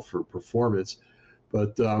downhill for performance.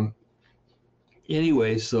 But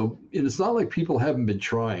anyway, so it's not like people haven't been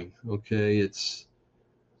trying. Okay, it's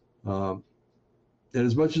and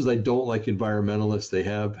as much as I don't like environmentalists, they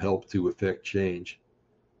have helped to affect change.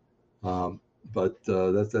 But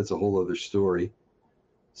that's a whole other story.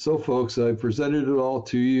 So, folks, I presented it all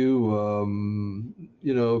to you.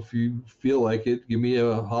 You know, if you feel like it, give me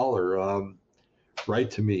a holler.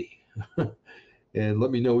 Write to me and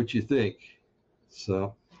let me know what you think.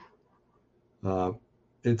 So,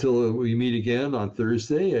 until we meet again on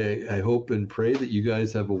Thursday, I hope and pray that you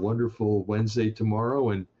guys have a wonderful Wednesday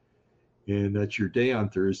tomorrow, and that your day on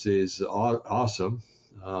Thursday is awesome.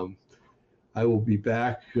 I will be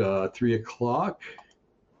back 3 o'clock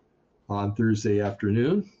on Thursday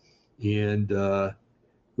afternoon, and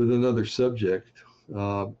with another subject.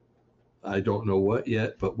 I don't know what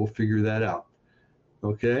yet, but we'll figure that out.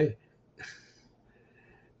 Okay?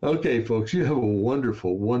 Okay, folks, you have a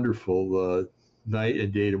wonderful, wonderful night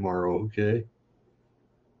and day tomorrow, okay?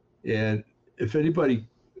 And if anybody,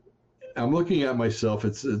 I'm looking at myself,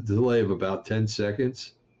 it's a delay of about 10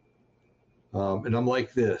 seconds. And I'm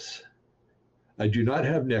like this. I do not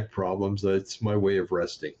have neck problems. That's my way of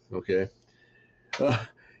resting, okay?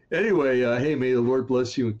 Anyway, hey, may the Lord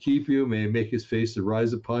bless you and keep you. May he make his face to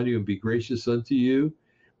rise upon you and be gracious unto you.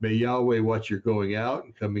 May Yahweh watch your going out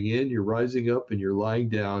and coming in, your rising up and your lying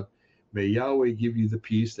down. May Yahweh give you the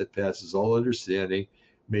peace that passes all understanding.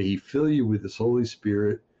 May he fill you with his Holy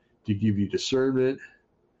Spirit to give you discernment,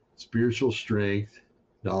 spiritual strength,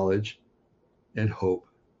 knowledge, and hope.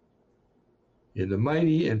 In the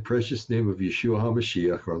mighty and precious name of Yeshua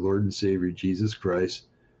HaMashiach, our Lord and Savior, Jesus Christ.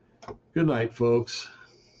 Good night, folks.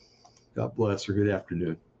 God bless, or good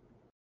afternoon.